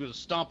 I'm going to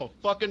stomp a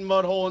fucking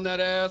mud hole in that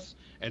ass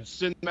and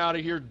send them out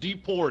of here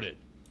deported.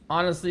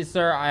 Honestly,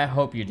 sir, I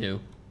hope you do.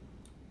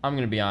 I'm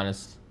gonna be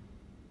honest.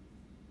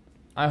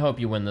 I hope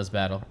you win this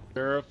battle.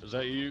 Sheriff, is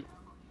that you?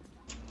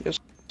 Yes,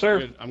 sir.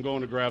 Good. I'm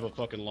going to grab a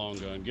fucking long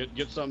gun.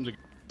 Get something to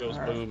goes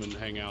boom and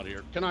hang out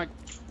here. Can I,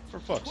 for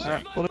fuck's sake?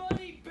 Alright, well,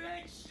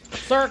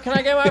 Sir, can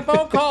I get my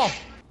phone call?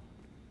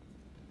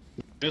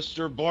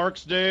 Mr.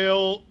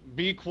 Barksdale,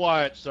 be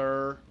quiet,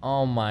 sir.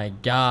 Oh my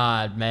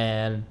God,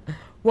 man.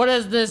 What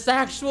is this,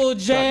 actual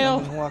jail?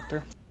 shotgun locked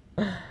her.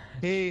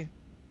 Hey,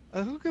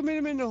 who committed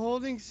him in the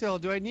holding cell?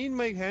 Do I need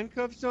my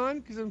handcuffs on?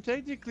 Because I'm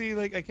technically,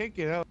 like, I can't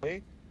get out, eh?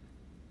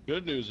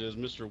 Good news is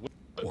Mr. What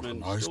a Whitman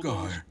nice still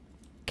goes guy.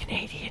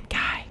 Canadian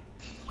guy.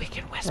 We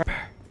can whisper.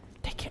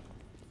 They can.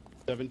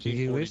 You can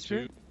 1742.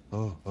 whisper?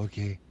 Oh,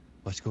 okay.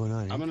 What's going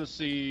on, eh? I'm gonna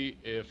see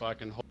if I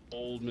can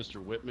hold Mr.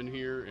 Whitman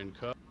here in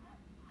cuff.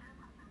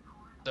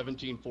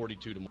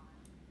 1742 tomorrow.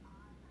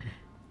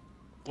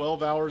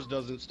 12 hours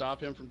doesn't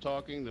stop him from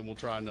talking, then we'll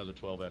try another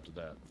 12 after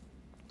that.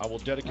 I will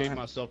dedicate Alright.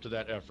 myself to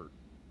that effort.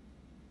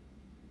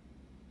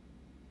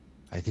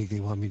 I think they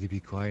want me to be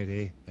quiet,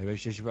 eh? I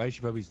should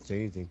probably say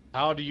anything.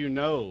 How do you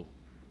know?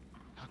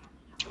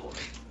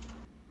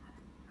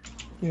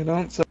 You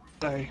don't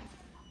say.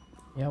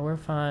 Yeah, we're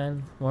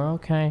fine. We're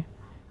okay.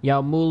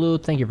 Yo,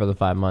 Mulu, thank you for the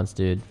 5 months,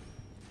 dude.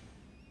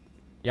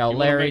 Yo, You wanna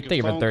Larry, make a thank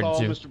you for phone call,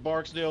 32. Mr.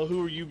 Barksdale,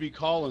 who are you be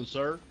calling,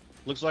 sir?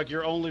 Looks like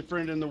your only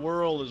friend in the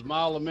world is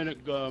mile a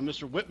minute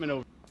Mr. Whitman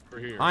over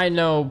here. I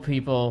know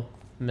people,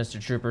 Mr.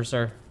 Trooper,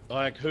 sir.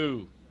 Like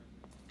who?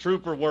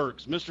 Trooper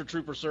works. Mr.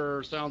 Trooper,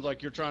 sir, sounds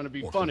like you're trying to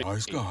be What funny. a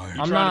nice guy.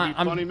 You I'm trying not- to be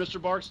I'm- funny,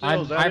 Mr.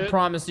 Barksdale? Is that I it?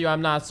 promise you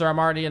I'm not, sir. I'm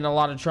already in a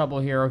lot of trouble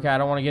here, okay? I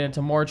don't want to get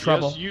into more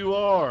trouble. Yes, you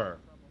are.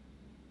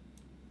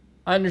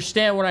 I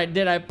understand what I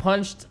did. I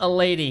punched a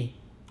lady.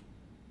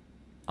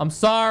 I'm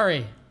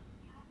sorry.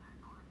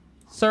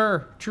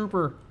 Sir,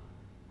 Trooper.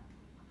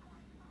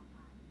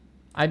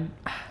 I don't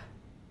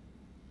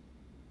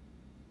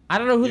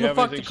know who You the have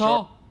fuck to anything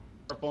call.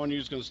 Sharp on you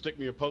is gonna stick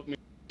me or poke me,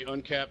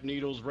 uncapped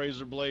needles,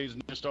 razor blades,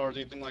 ninja stars,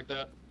 anything like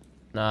that?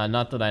 Nah,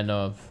 not that I know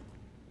of,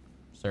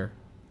 sir.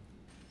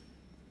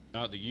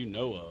 Not that you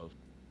know of.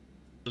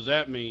 What does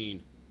that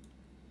mean?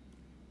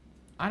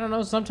 I don't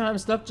know.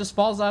 Sometimes stuff just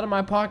falls out of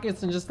my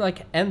pockets and just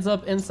like ends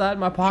up inside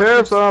my pockets.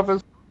 Sheriff's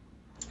office.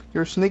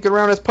 You're sneaking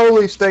around this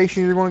police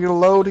station. You're going to get a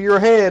load to your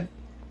head.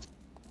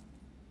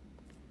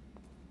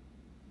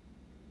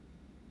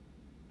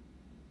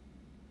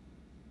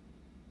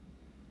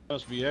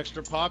 Must be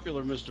extra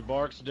popular, Mr.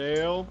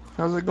 Barksdale.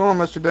 How's it going,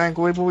 Mr.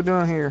 Dankweed? What we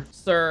doing here?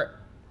 Sir,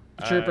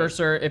 Trooper,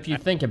 sir, if you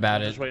think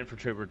about I'm it. just waiting for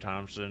Trooper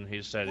Thompson.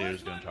 He said he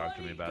was going to talk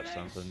to me about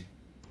something.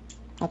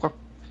 Okay.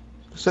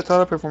 Sit that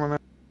up here for me, man.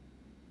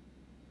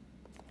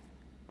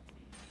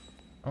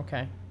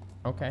 Okay.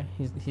 Okay.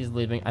 He's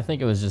leaving. I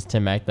think it was just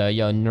Tim Mack though.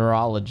 Yo,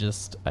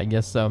 neurologist. I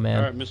guess so, man.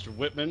 All right, Mr.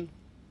 Whitman.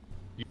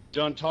 You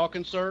done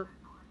talking, sir?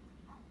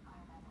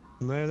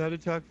 Am I allowed to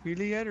talk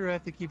freely yet, or I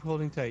have to keep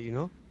holding tight, you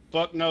know?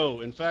 Fuck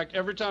no. In fact,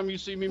 every time you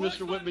see me,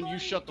 Mr. Whitman, you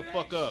shut the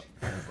fuck up.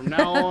 From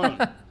now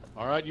on.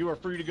 All right, you are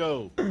free to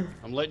go.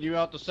 I'm letting you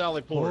out the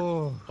Sally Port.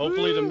 Oh.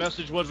 Hopefully the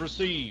message was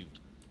received.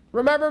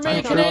 Remember me,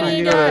 Hey, Canadian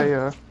you guy.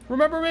 got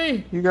Remember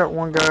me. you got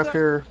one guy up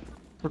here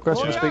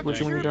requesting to Oh, speak with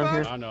you when you're done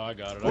here. I know, I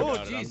got it. Oh, I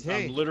got it. jeez,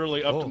 I'm hey.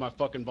 literally up to Oh. my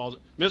fucking balls.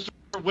 Mr.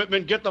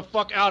 Whitman, get the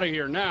fuck out of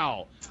here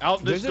now.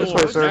 Out this There's a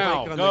door way, sir.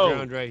 now. on the Go.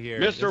 ground right here.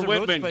 There's a Mr. road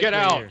Whitman, spike get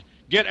right out. here.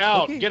 Get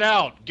out. Okay. Get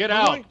out. Get I'm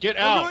out. going, Get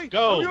I'm out. going,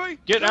 Go. I'm going.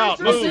 Get Sorry, out.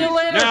 sorry, Move. See you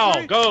later. Now.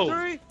 sorry, Go.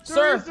 Sorry,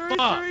 Sir. sorry,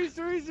 Fuck.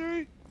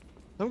 sorry.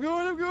 I'm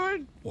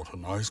going. What a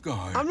nice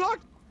guy. I'm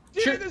locked.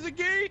 Sure. Yeah, there's a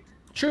gate.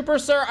 Trooper,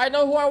 sir, I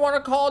know who I want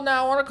to call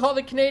now. I want to call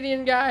the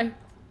Canadian guy.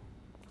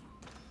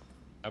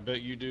 I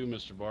bet you do,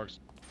 Mr. Barks.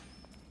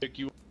 Pick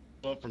you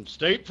up from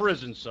state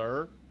prison,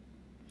 sir.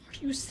 Are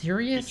you Get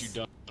serious? you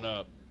done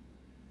up.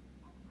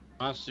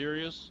 Am I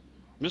serious?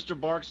 Mr.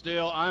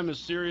 Barksdale, I'm as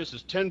serious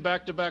as 10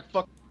 back-to-back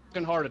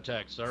fucking heart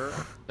attacks, sir.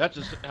 That's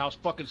how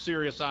fucking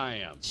serious I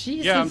am.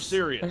 Jesus. Yeah, I'm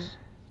serious.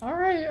 All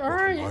right, all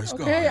right. nice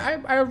Okay, guy.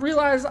 I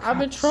realize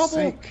I'm in trouble.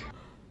 Sake.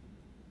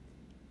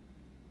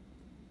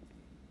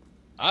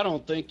 I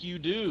don't think you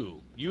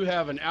do. You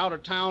have an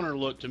out-of-towner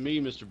look to me,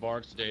 Mr.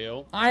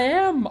 Barksdale. I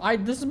am.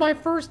 This is my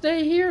first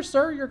day here,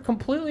 sir. You're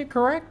completely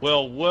correct.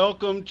 Well,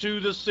 welcome to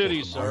the city,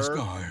 What a nice sir.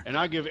 guy. And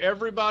I give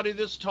everybody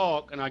this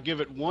talk, and I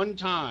give it one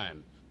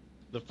time.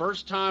 The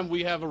first time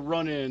we have a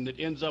run-in that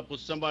ends up with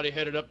somebody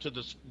headed up to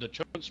the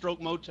Choke and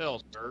Stroke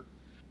Motel, sir.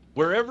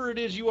 Wherever it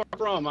is you are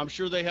from, I'm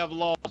sure they have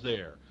laws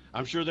there.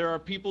 I'm sure there are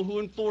people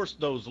who enforce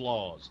those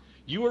laws.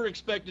 You are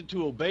expected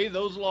to obey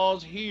those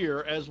laws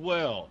here as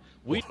well.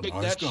 We What a take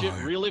nice that shit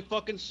guy. really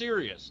fucking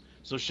serious.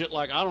 So shit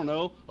like, I don't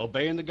know,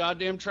 obeying the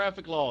goddamn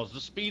traffic laws,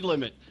 the speed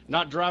limit,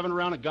 not driving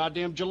around a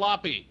goddamn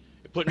jalopy,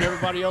 putting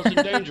everybody else in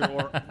danger,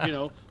 or, you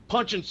know,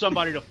 punching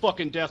somebody to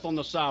fucking death on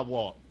the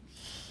sidewalk.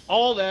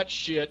 All that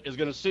shit is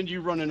going to send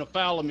you running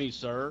afoul of me,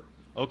 sir.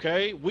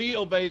 Okay? We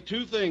obey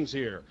two things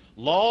here.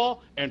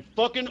 Law and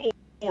fucking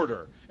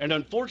order. And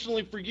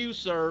unfortunately for you,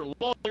 sir,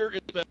 law here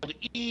is spelled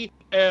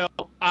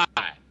E-L-I.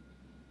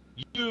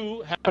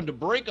 You happen to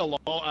break a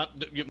law,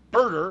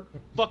 murder,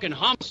 fucking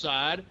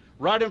homicide,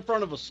 right in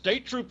front of a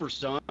state trooper,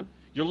 son.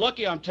 You're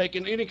lucky I'm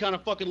taking any kind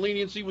of fucking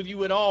leniency with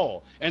you at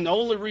all. And the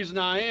only reason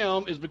I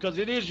am is because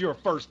it is your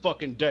first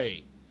fucking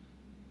day.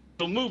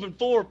 So moving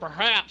forward,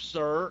 perhaps,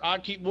 sir,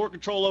 I'd keep more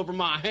control over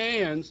my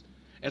hands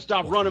and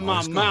stop What a running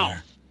nice my guy.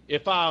 mouth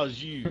if I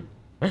was you.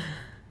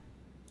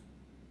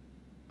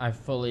 I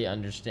fully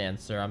understand,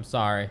 sir. I'm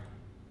sorry.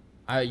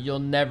 You'll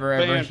never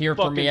ever hear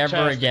from me ever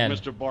Fan-fucking-tastic, again.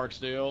 Mr.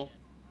 Barksdale.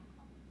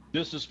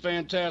 This is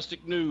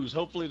fantastic news.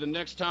 Hopefully the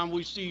next time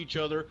we see each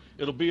other,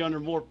 it'll be under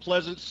more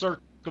pleasant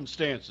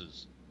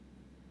circumstances.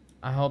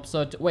 I hope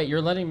so. Wait,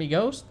 you're letting me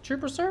go,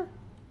 Trooper, sir?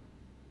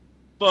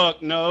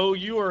 Fuck no,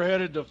 you are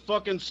headed to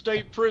fucking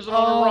state prison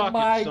on a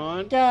rocket,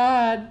 son.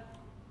 God.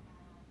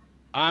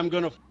 I'm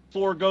gonna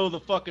forego the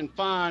fucking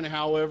fine,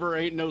 however.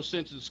 Ain't no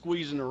sense in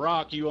squeezing the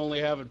rock, you only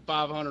having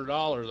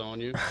 $500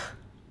 on you.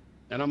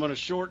 And I'm gonna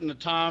shorten the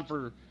time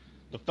for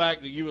the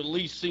fact that you at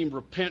least seem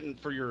repentant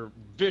for your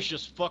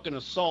vicious fucking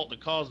assault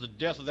that caused the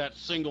death of that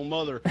single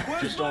mother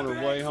just on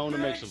her way home to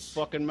make some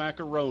fucking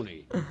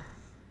macaroni.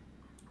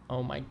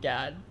 Oh my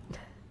God.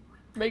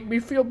 Make me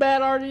feel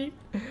bad, Artie.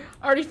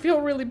 I already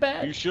feel really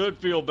bad. You should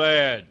feel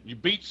bad. You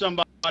beat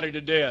somebody to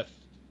death.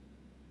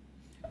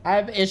 I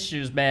have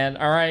issues, man.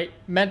 All right,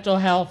 mental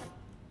health.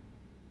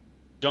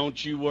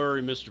 Don't you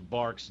worry, Mr.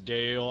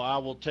 Barksdale. I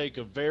will take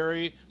a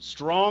very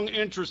strong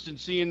interest in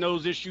seeing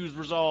those issues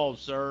resolved,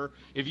 sir.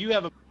 If you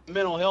have a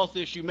mental health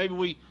issue, maybe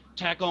we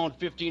tack on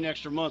 15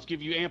 extra months,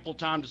 give you ample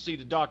time to see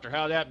the doctor.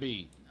 How'd that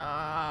be?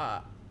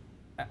 I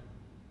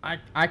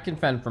can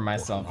fend for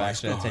myself,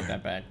 actually. I take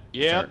that back.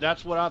 Yeah, Sir.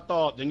 that's what I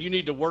thought. Then you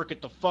need to work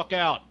it the fuck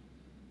out.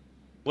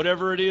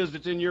 Whatever it is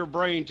that's in your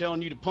brain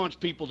telling you to punch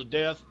people to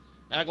death,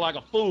 act like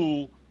a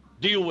fool,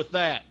 deal with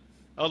that.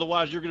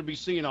 Otherwise, you're going to be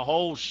seeing a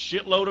whole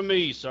shitload of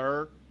me,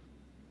 sir.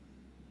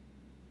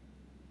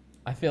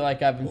 I feel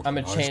like I'm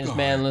a changed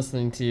man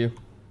listening to you.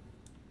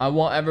 I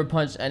won't ever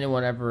punch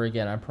anyone ever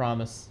again, I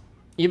promise.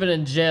 Even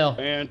in jail.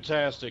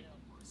 Fantastic.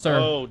 Sir.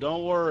 Oh,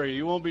 don't worry.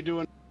 You won't be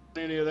doing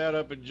any of that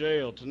up in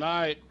jail.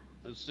 Tonight,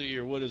 let's see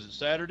here. What is it,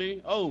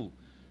 Saturday? Oh,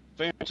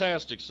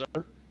 fantastic, sir.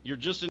 You're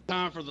just in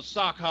time for the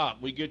sock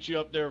hop. We get you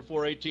up there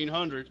before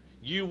 1800.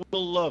 You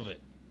will love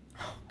it.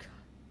 Oh,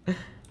 God.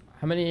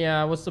 How many,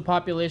 what's the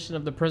population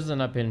of the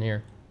prison up in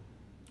here,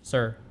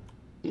 sir?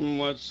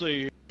 Let's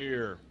see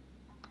here.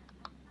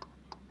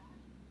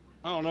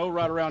 I don't know,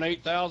 right around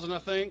 8,000, I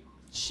think.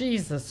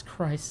 Jesus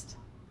Christ.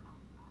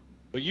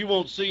 But you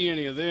won't see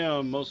any of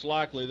them. Most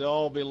likely, they'll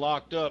all be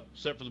locked up,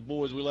 except for the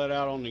boys we let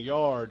out on the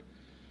yard.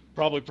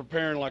 Probably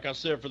preparing, like I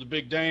said, for the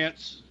big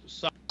dance,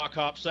 sock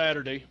hop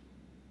Saturday.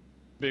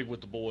 Big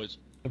with the boys.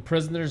 The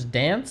prisoners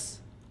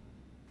dance?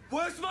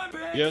 Where's my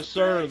bag? Yes,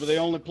 sir, but they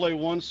only play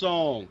one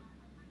song.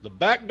 The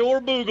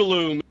Backdoor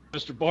Boogaloo,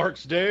 Mr.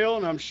 Barksdale,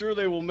 and I'm sure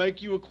they will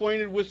make you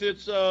acquainted with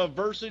its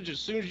versage as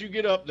soon as you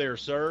get up there,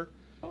 sir.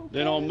 Okay.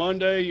 Then on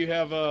Monday, you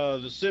have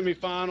the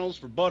semifinals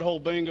for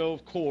Butthole Bingo,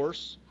 of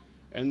course.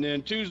 And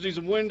then Tuesdays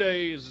and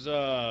Wednesdays,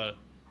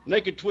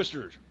 Naked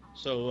Twisters.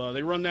 So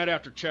they run that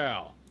after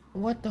chow.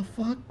 What the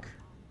fuck?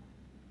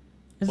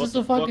 Is what this the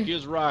a fucking... fuck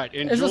is right?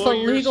 Enjoy is this a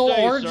legal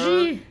your stay,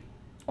 orgy? Sir.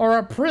 Or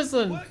a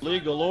prison?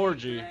 Legal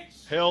orgy?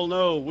 Hell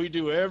no. We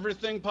do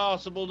everything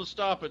possible to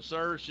stop it,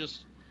 sir. It's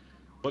just,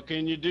 what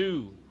can you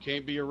do?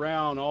 Can't be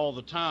around all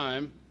the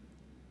time.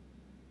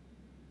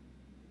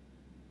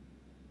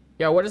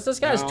 Yeah, what is this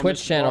guy's now, Twitch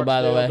Mr. channel,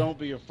 by the Barksdale, way? Don't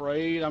be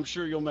afraid. I'm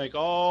sure you'll make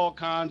all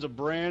kinds of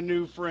brand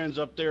new friends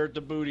up there at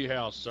the booty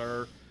house,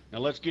 sir. Now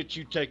let's get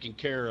you taken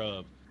care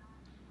of.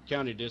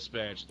 County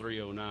Dispatch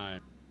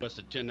 309.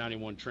 Requested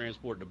 1091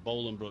 transport to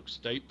Bolingbrook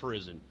State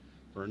Prison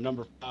for a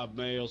number 5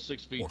 male,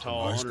 6 feet What a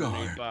tall, nice guy.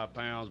 185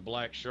 pounds,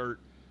 black shirt,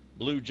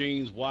 Blue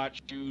jeans, white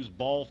shoes,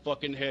 ball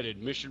fucking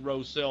headed. Mission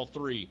Row Cell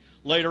 3.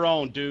 Later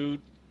on,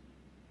 dude.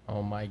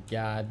 Oh my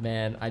god,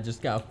 man. I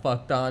just got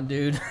fucked on,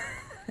 dude.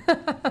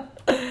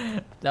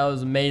 That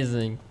was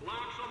amazing.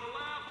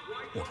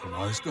 What a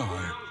nice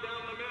guy.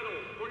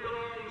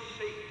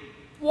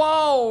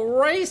 Whoa,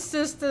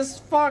 racist as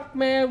fuck,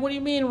 man. What do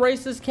you mean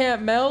racist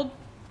can't meld?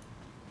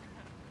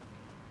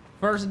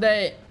 First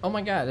day. Oh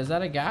my god, is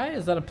that a guy?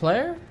 Is that a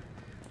player?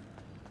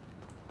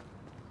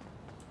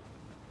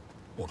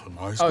 What a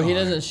nice Oh, guy. he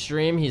doesn't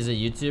stream. He's a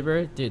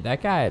YouTuber. Dude,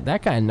 that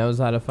guy knows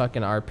how to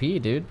fucking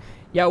RP, dude.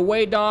 Yeah,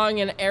 Wei Dong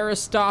and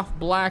Aristoff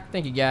Black.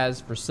 Thank you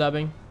guys for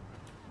subbing.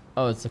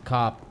 Oh, it's a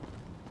cop.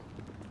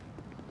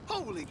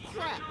 Holy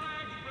crap!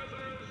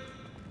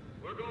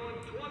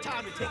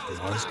 Time to take What this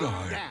a nice guy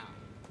guy. down.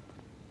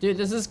 Dude,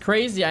 this is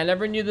crazy. I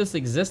never knew this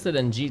existed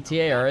in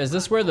GTA. Or is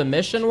this where the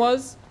mission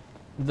was?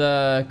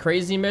 The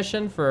crazy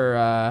mission for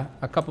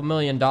a couple $1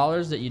 million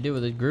that you do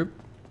with a group?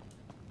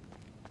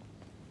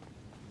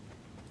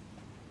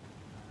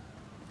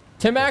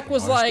 Timac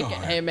was like,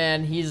 hey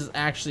man, he's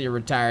actually a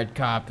retired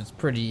cop. It's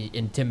pretty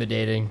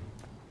intimidating.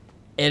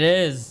 It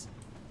is.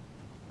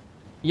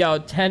 Yo,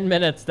 10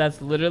 minutes.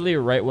 That's literally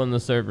right when the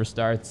server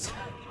starts.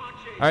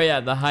 Oh yeah,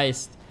 the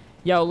heist.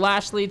 Yo,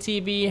 Lashley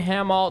TV,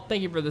 Hamalt,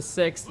 thank you for the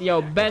 6.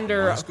 Yo,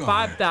 Bender,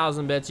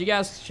 5,000 bits. You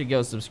guys should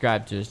go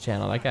subscribe to his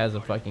channel. That guy's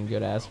a fucking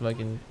good ass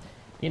fucking...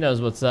 He knows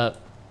what's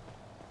up.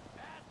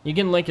 You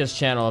can link his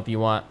channel if you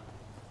want.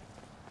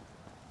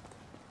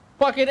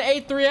 Fucking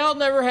A3L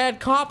never had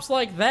cops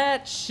like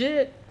that.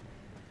 Shit.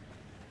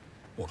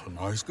 What a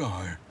nice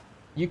guy.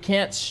 You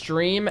can't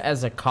stream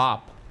as a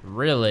cop.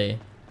 Really?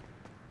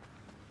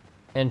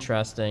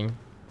 Interesting.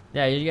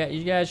 Yeah,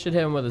 you guys should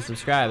hit him with a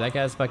subscribe. That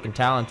guy's fucking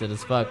talented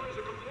as fuck.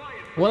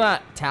 Well,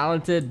 not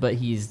talented, but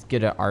he's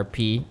good at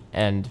RP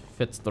and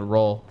fits the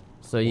role.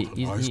 So he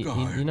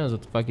knows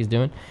what the fuck he's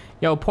doing.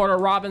 Yo, Porter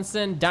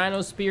Robinson,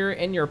 Dino Spear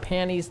in your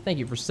panties. Thank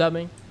you for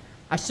subbing.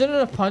 I shouldn't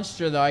have punched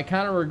her, though. I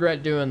kind of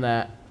regret doing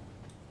that.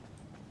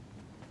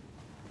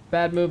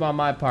 Bad move on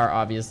my part,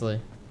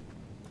 obviously.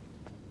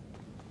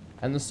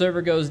 And the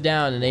server goes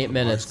down in 8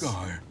 minutes.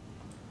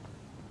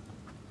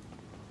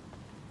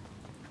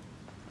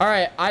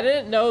 Alright, I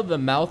didn't know the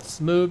mouths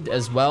moved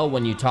as well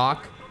when you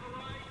talk.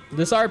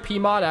 This RP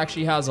mod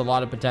actually has a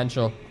lot of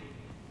potential.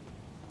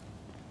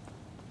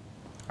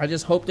 I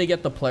just hope they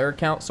get the player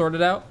count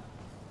sorted out.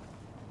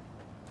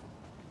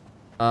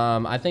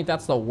 I think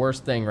that's the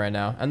worst thing right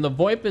now. And the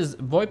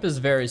VoIP is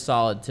very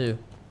solid too.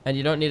 And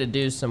you don't need to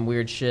do some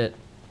weird shit.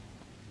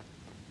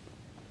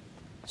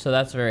 So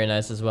that's very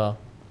nice as well.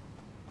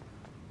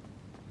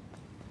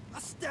 I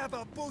stab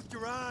out both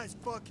your eyes,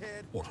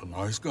 fuckhead. What a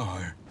nice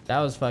guy. That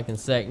was fucking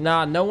sick.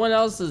 Nah, no one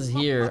else is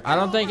here. I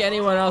don't think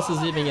anyone else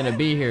is even gonna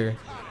be here.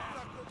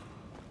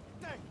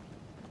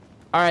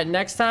 Alright,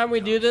 next time we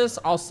do this,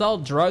 I'll sell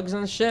drugs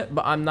and shit,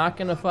 but I'm not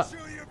gonna fuck.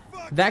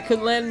 That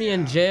could land me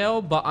in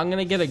jail, but I'm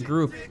gonna get a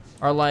group.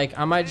 Or like,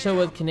 I might chill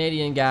with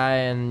Canadian guy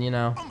and, you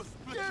know.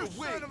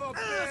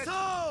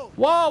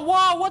 Whoa,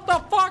 whoa, what the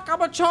fuck?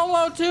 I'm a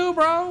cholo too,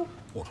 bro.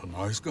 What a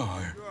nice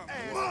guy.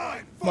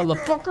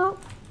 Motherfucker.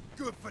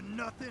 Good for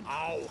nothing.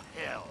 Oh,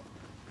 hell.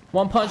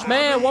 One punch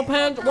man, one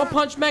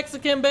punch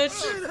Mexican, bitch.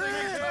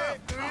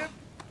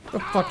 Get the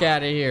fuck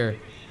out of here.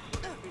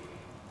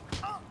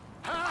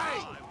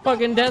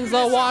 Fucking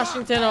Denzel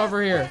Washington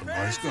over here.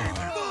 Nice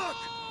guy.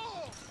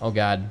 Oh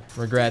god,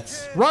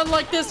 regrets. Run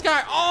like this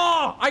guy.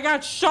 Oh, I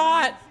got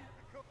shot.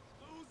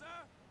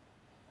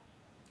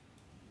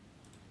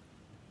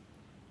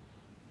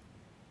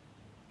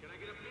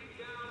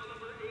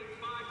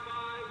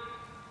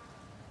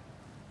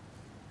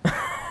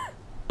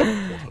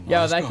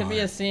 Yo, that could be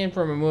a scene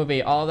from a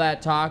movie. All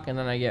that talk and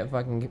then I get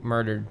fucking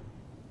murdered.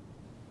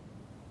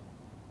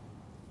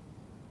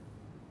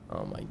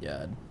 Oh my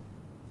god.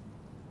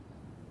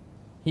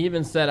 He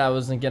even said I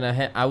wasn't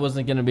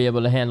gonna be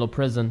able to handle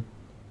prison.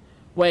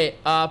 Wait,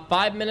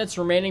 5 minutes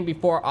remaining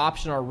before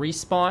optional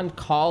respawn.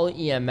 Call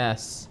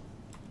EMS.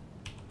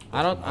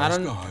 I don't.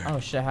 Oh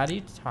shit! How do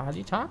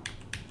you talk?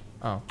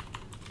 Oh.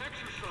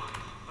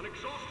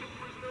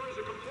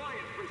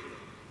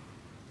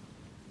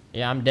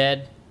 Yeah, I'm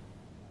dead.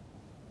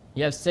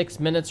 You have 6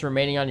 minutes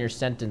remaining on your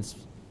sentence.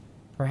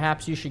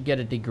 Perhaps you should get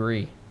a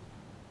degree.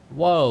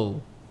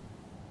 Whoa.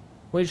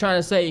 What are you trying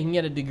to say? You can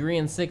get a degree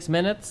in 6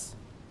 minutes?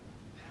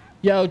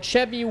 Yo,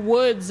 Chevy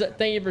Woods,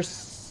 thank you for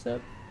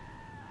sub.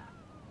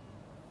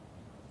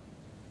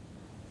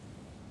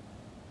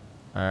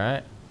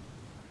 Alright.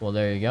 Well,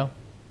 there you go.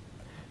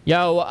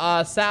 Yo,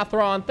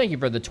 Sathron, thank you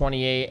for the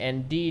 28,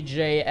 and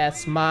DJ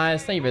S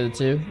Mize, thank you for the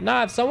 2.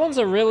 Nah, if someone's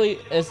a really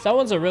good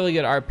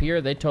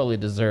RPer, they totally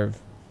deserve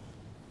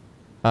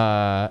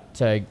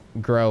to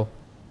grow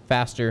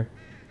faster.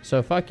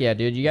 So fuck yeah,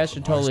 dude. You guys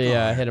should totally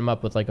hit him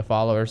up with like a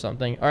follow or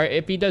something. Or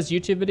if he does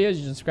YouTube videos,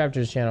 you subscribe to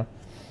his channel.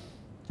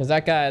 Cause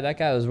that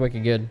guy was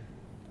wicked good.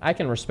 I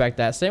can respect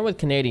that. Same with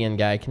Canadian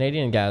guy.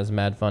 Canadian guy is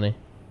mad funny.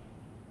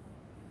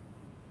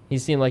 He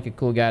seemed like a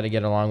cool guy to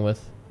get along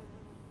with.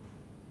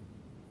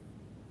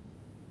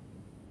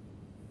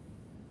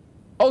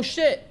 Oh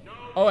shit!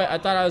 Oh wait, I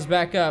thought I was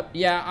back up.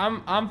 Yeah,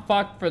 I'm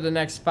fucked for the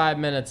next 5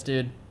 minutes,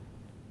 dude.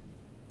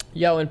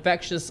 Yo,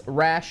 Infectious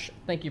Rash,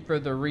 thank you for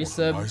the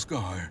resub. Nice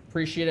guy.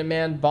 Appreciate it,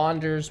 man.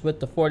 Bonders with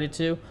the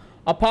 42.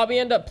 I'll probably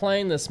end up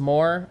playing this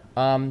more.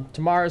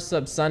 Tomorrow's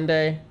Sub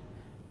Sunday.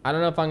 I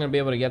don't know if I'm gonna be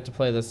able to get to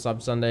play this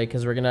Sub Sunday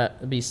because we're gonna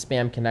be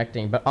spam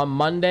connecting. But on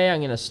Monday,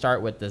 I'm gonna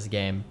start with this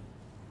game.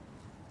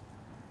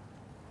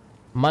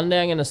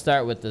 Monday, I'm gonna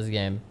start with this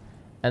game,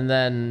 and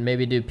then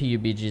maybe do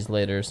PUBGs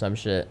later or some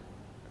shit.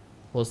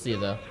 We'll see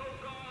though.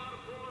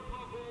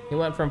 He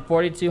went from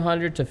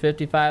 4,200 to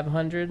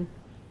 5,500.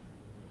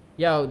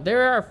 Yo,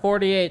 there are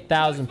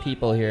 48,000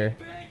 people here.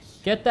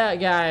 Get that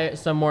guy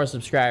some more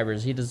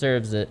subscribers. He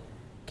deserves it.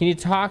 Can you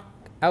talk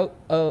out?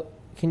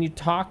 Can you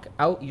talk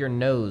out your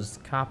nose,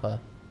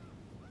 Kappa?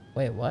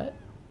 Wait, what?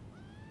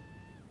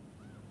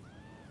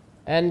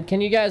 And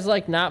can you guys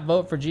like not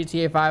vote for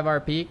GTA 5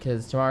 RP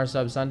because tomorrow's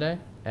Sub Sunday?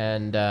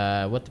 And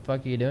what the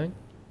fuck are you doing?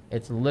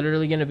 It's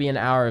literally gonna be an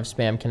hour of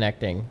spam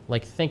connecting.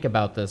 Like, think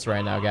about this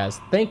right now, guys.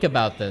 Think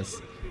about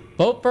this.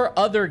 Vote for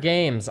other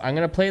games. I'm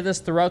gonna play this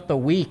throughout the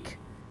week.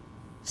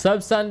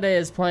 Sub Sunday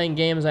is playing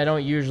games I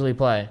don't usually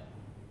play.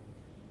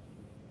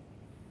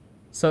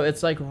 So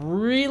it's like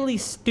really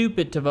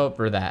stupid to vote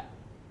for that.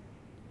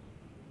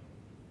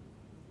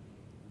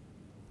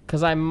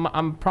 Cause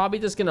I'm probably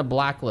just gonna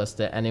blacklist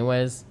it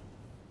anyways.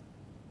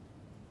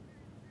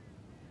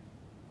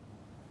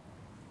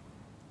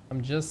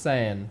 I'm just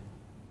saying.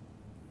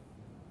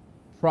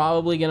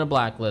 Probably gonna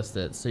blacklist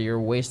it, so you're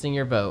wasting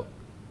your vote.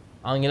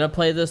 I'm gonna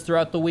play this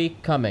throughout the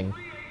week coming.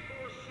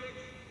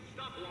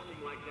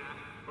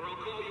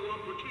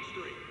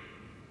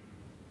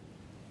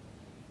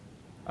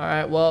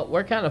 Alright, well,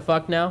 we're kind of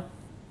fucked now.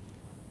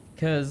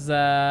 Because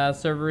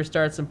server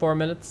restarts in 4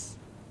 minutes.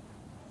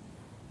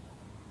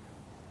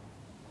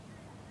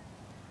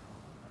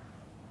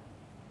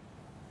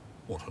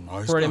 What a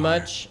nice Pretty guy.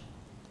 much.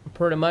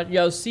 Pretty much.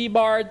 Yo,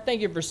 Seabard,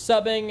 thank you for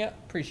subbing.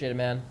 Appreciate it,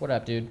 man. What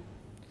up, dude?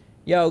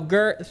 Yo,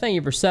 Gert, thank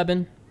you for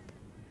subbing.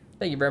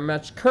 Thank you very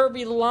much.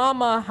 Kirby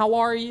Llama, how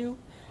are you?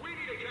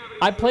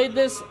 I played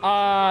this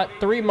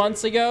 3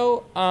 months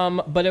ago,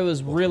 but it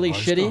was really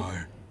shitty.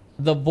 Guy.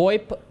 The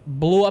VoIP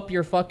blew up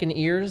your fucking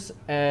ears,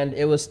 and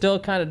it was still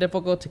kind of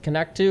difficult to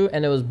connect to,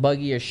 and it was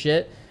buggy as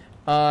shit.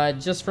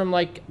 Just from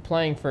like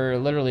playing for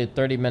literally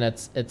 30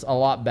 minutes, it's a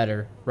lot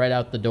better right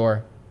out the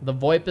door. The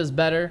VoIP is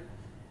better.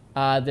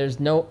 There's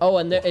no... Oh,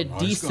 and there, it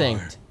nice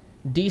desynced.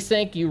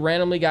 Desync, you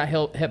randomly got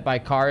hit by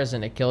cars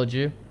and it killed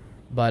you.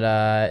 But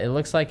it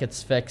looks like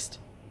it's fixed.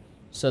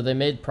 So they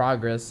made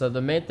progress. So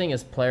the main thing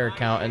is player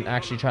count and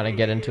actually trying to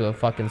get into a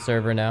fucking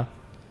server now.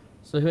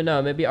 So who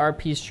knows? Maybe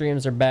RP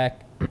streams are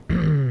back.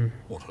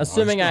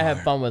 Assuming nice I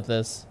have fun with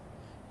this.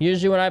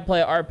 Usually when I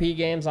play RP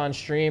games on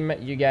stream,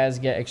 you guys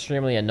get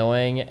extremely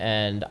annoying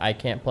and I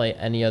can't play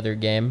any other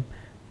game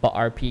but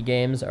RP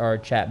games or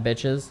chat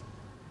bitches.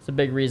 It's a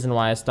big reason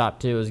why I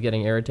stopped too, is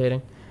getting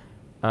irritating.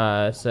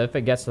 So if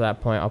it gets to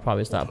that point, I'll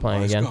probably stop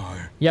playing again.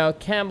 Guy. Yo,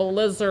 Campbell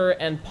Lizard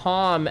and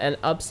Palm and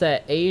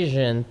Upset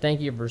Asian, thank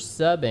you for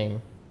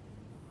subbing.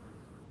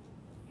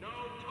 No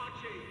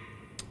touching.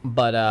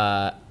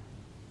 But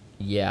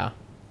yeah.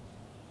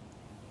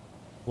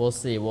 We'll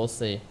see, we'll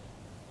see.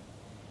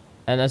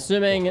 And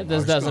assuming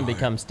this doesn't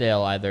become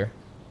stale either.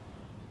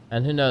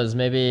 And who knows,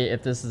 maybe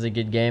if this is a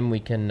good game, we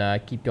can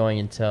keep going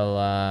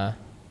until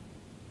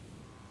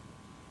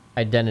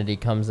Identity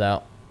comes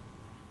out.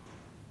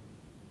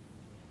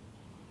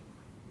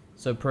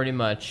 So pretty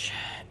much,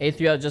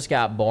 A3L just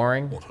got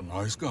boring. What a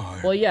nice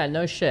guy. Well, yeah,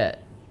 no shit.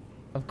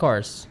 Of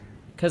course.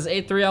 Because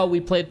A3L we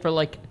played for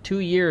like 2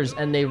 years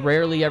and they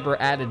rarely ever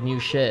added new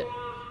shit.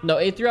 No,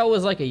 A3L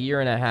was like a year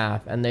and a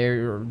half and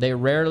they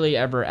rarely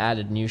ever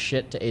added new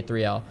shit to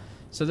A3L.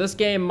 So this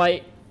game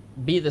might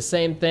be the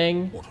same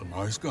thing. What a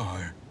nice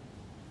guy.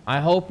 I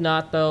hope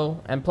not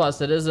though. And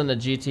plus it is in the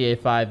GTA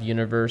 5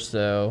 universe,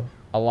 so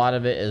a lot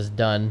of it is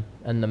done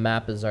and the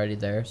map is already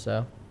there,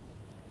 so.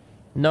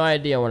 No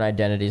idea when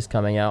Identity's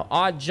coming out.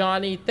 Aw,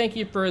 Johnny, thank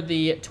you for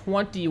the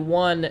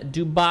 21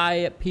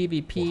 Dubai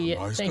PvP.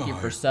 Nice thank you guy.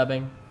 for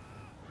subbing.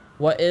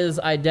 What is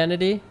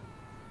Identity?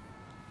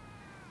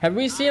 Have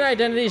we seen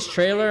Identity's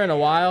trailer in a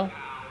while?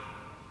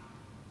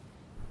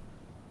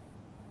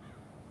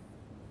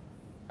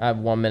 I have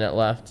 1 minute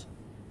left.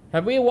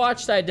 Have we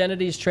watched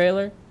Identity's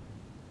trailer?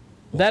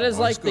 That is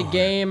like the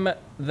game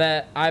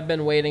that I've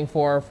been waiting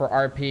for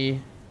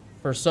RP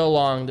for so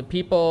long. The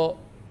people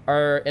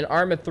are in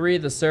Arma 3,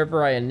 the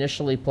server I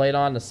initially played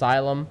on,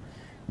 Asylum.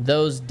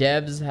 Those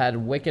devs had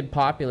wicked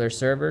popular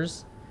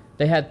servers.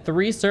 They had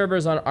 3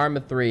 servers on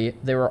Arma 3.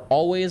 They were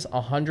always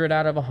 100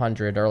 out of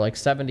 100 or like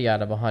 70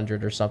 out of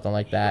 100 or something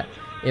like that.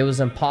 It was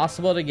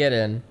impossible to get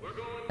in.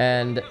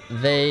 And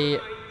they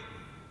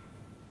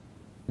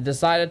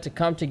decided to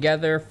come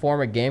together,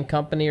 form a game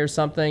company or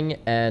something,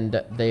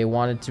 and they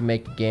wanted to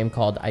make a game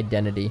called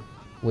Identity,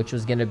 which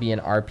was going to be an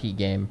RP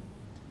game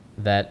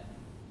that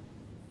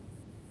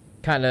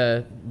kind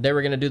of, they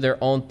were going to do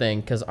their own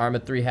thing because Arma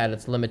 3 had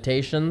its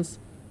limitations.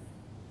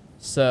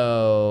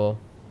 So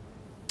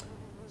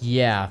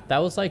Yeah, that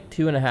was like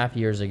 2.5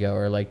 years ago,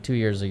 or like 2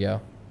 years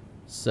ago.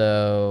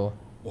 So...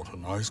 What a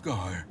nice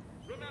guy.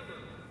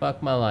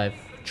 Fuck my life.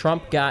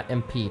 Trump got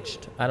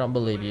impeached. I don't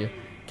believe you.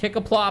 Kick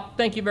a plop.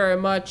 Thank you very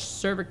much.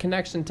 Server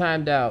connection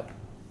timed out.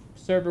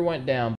 Server went down.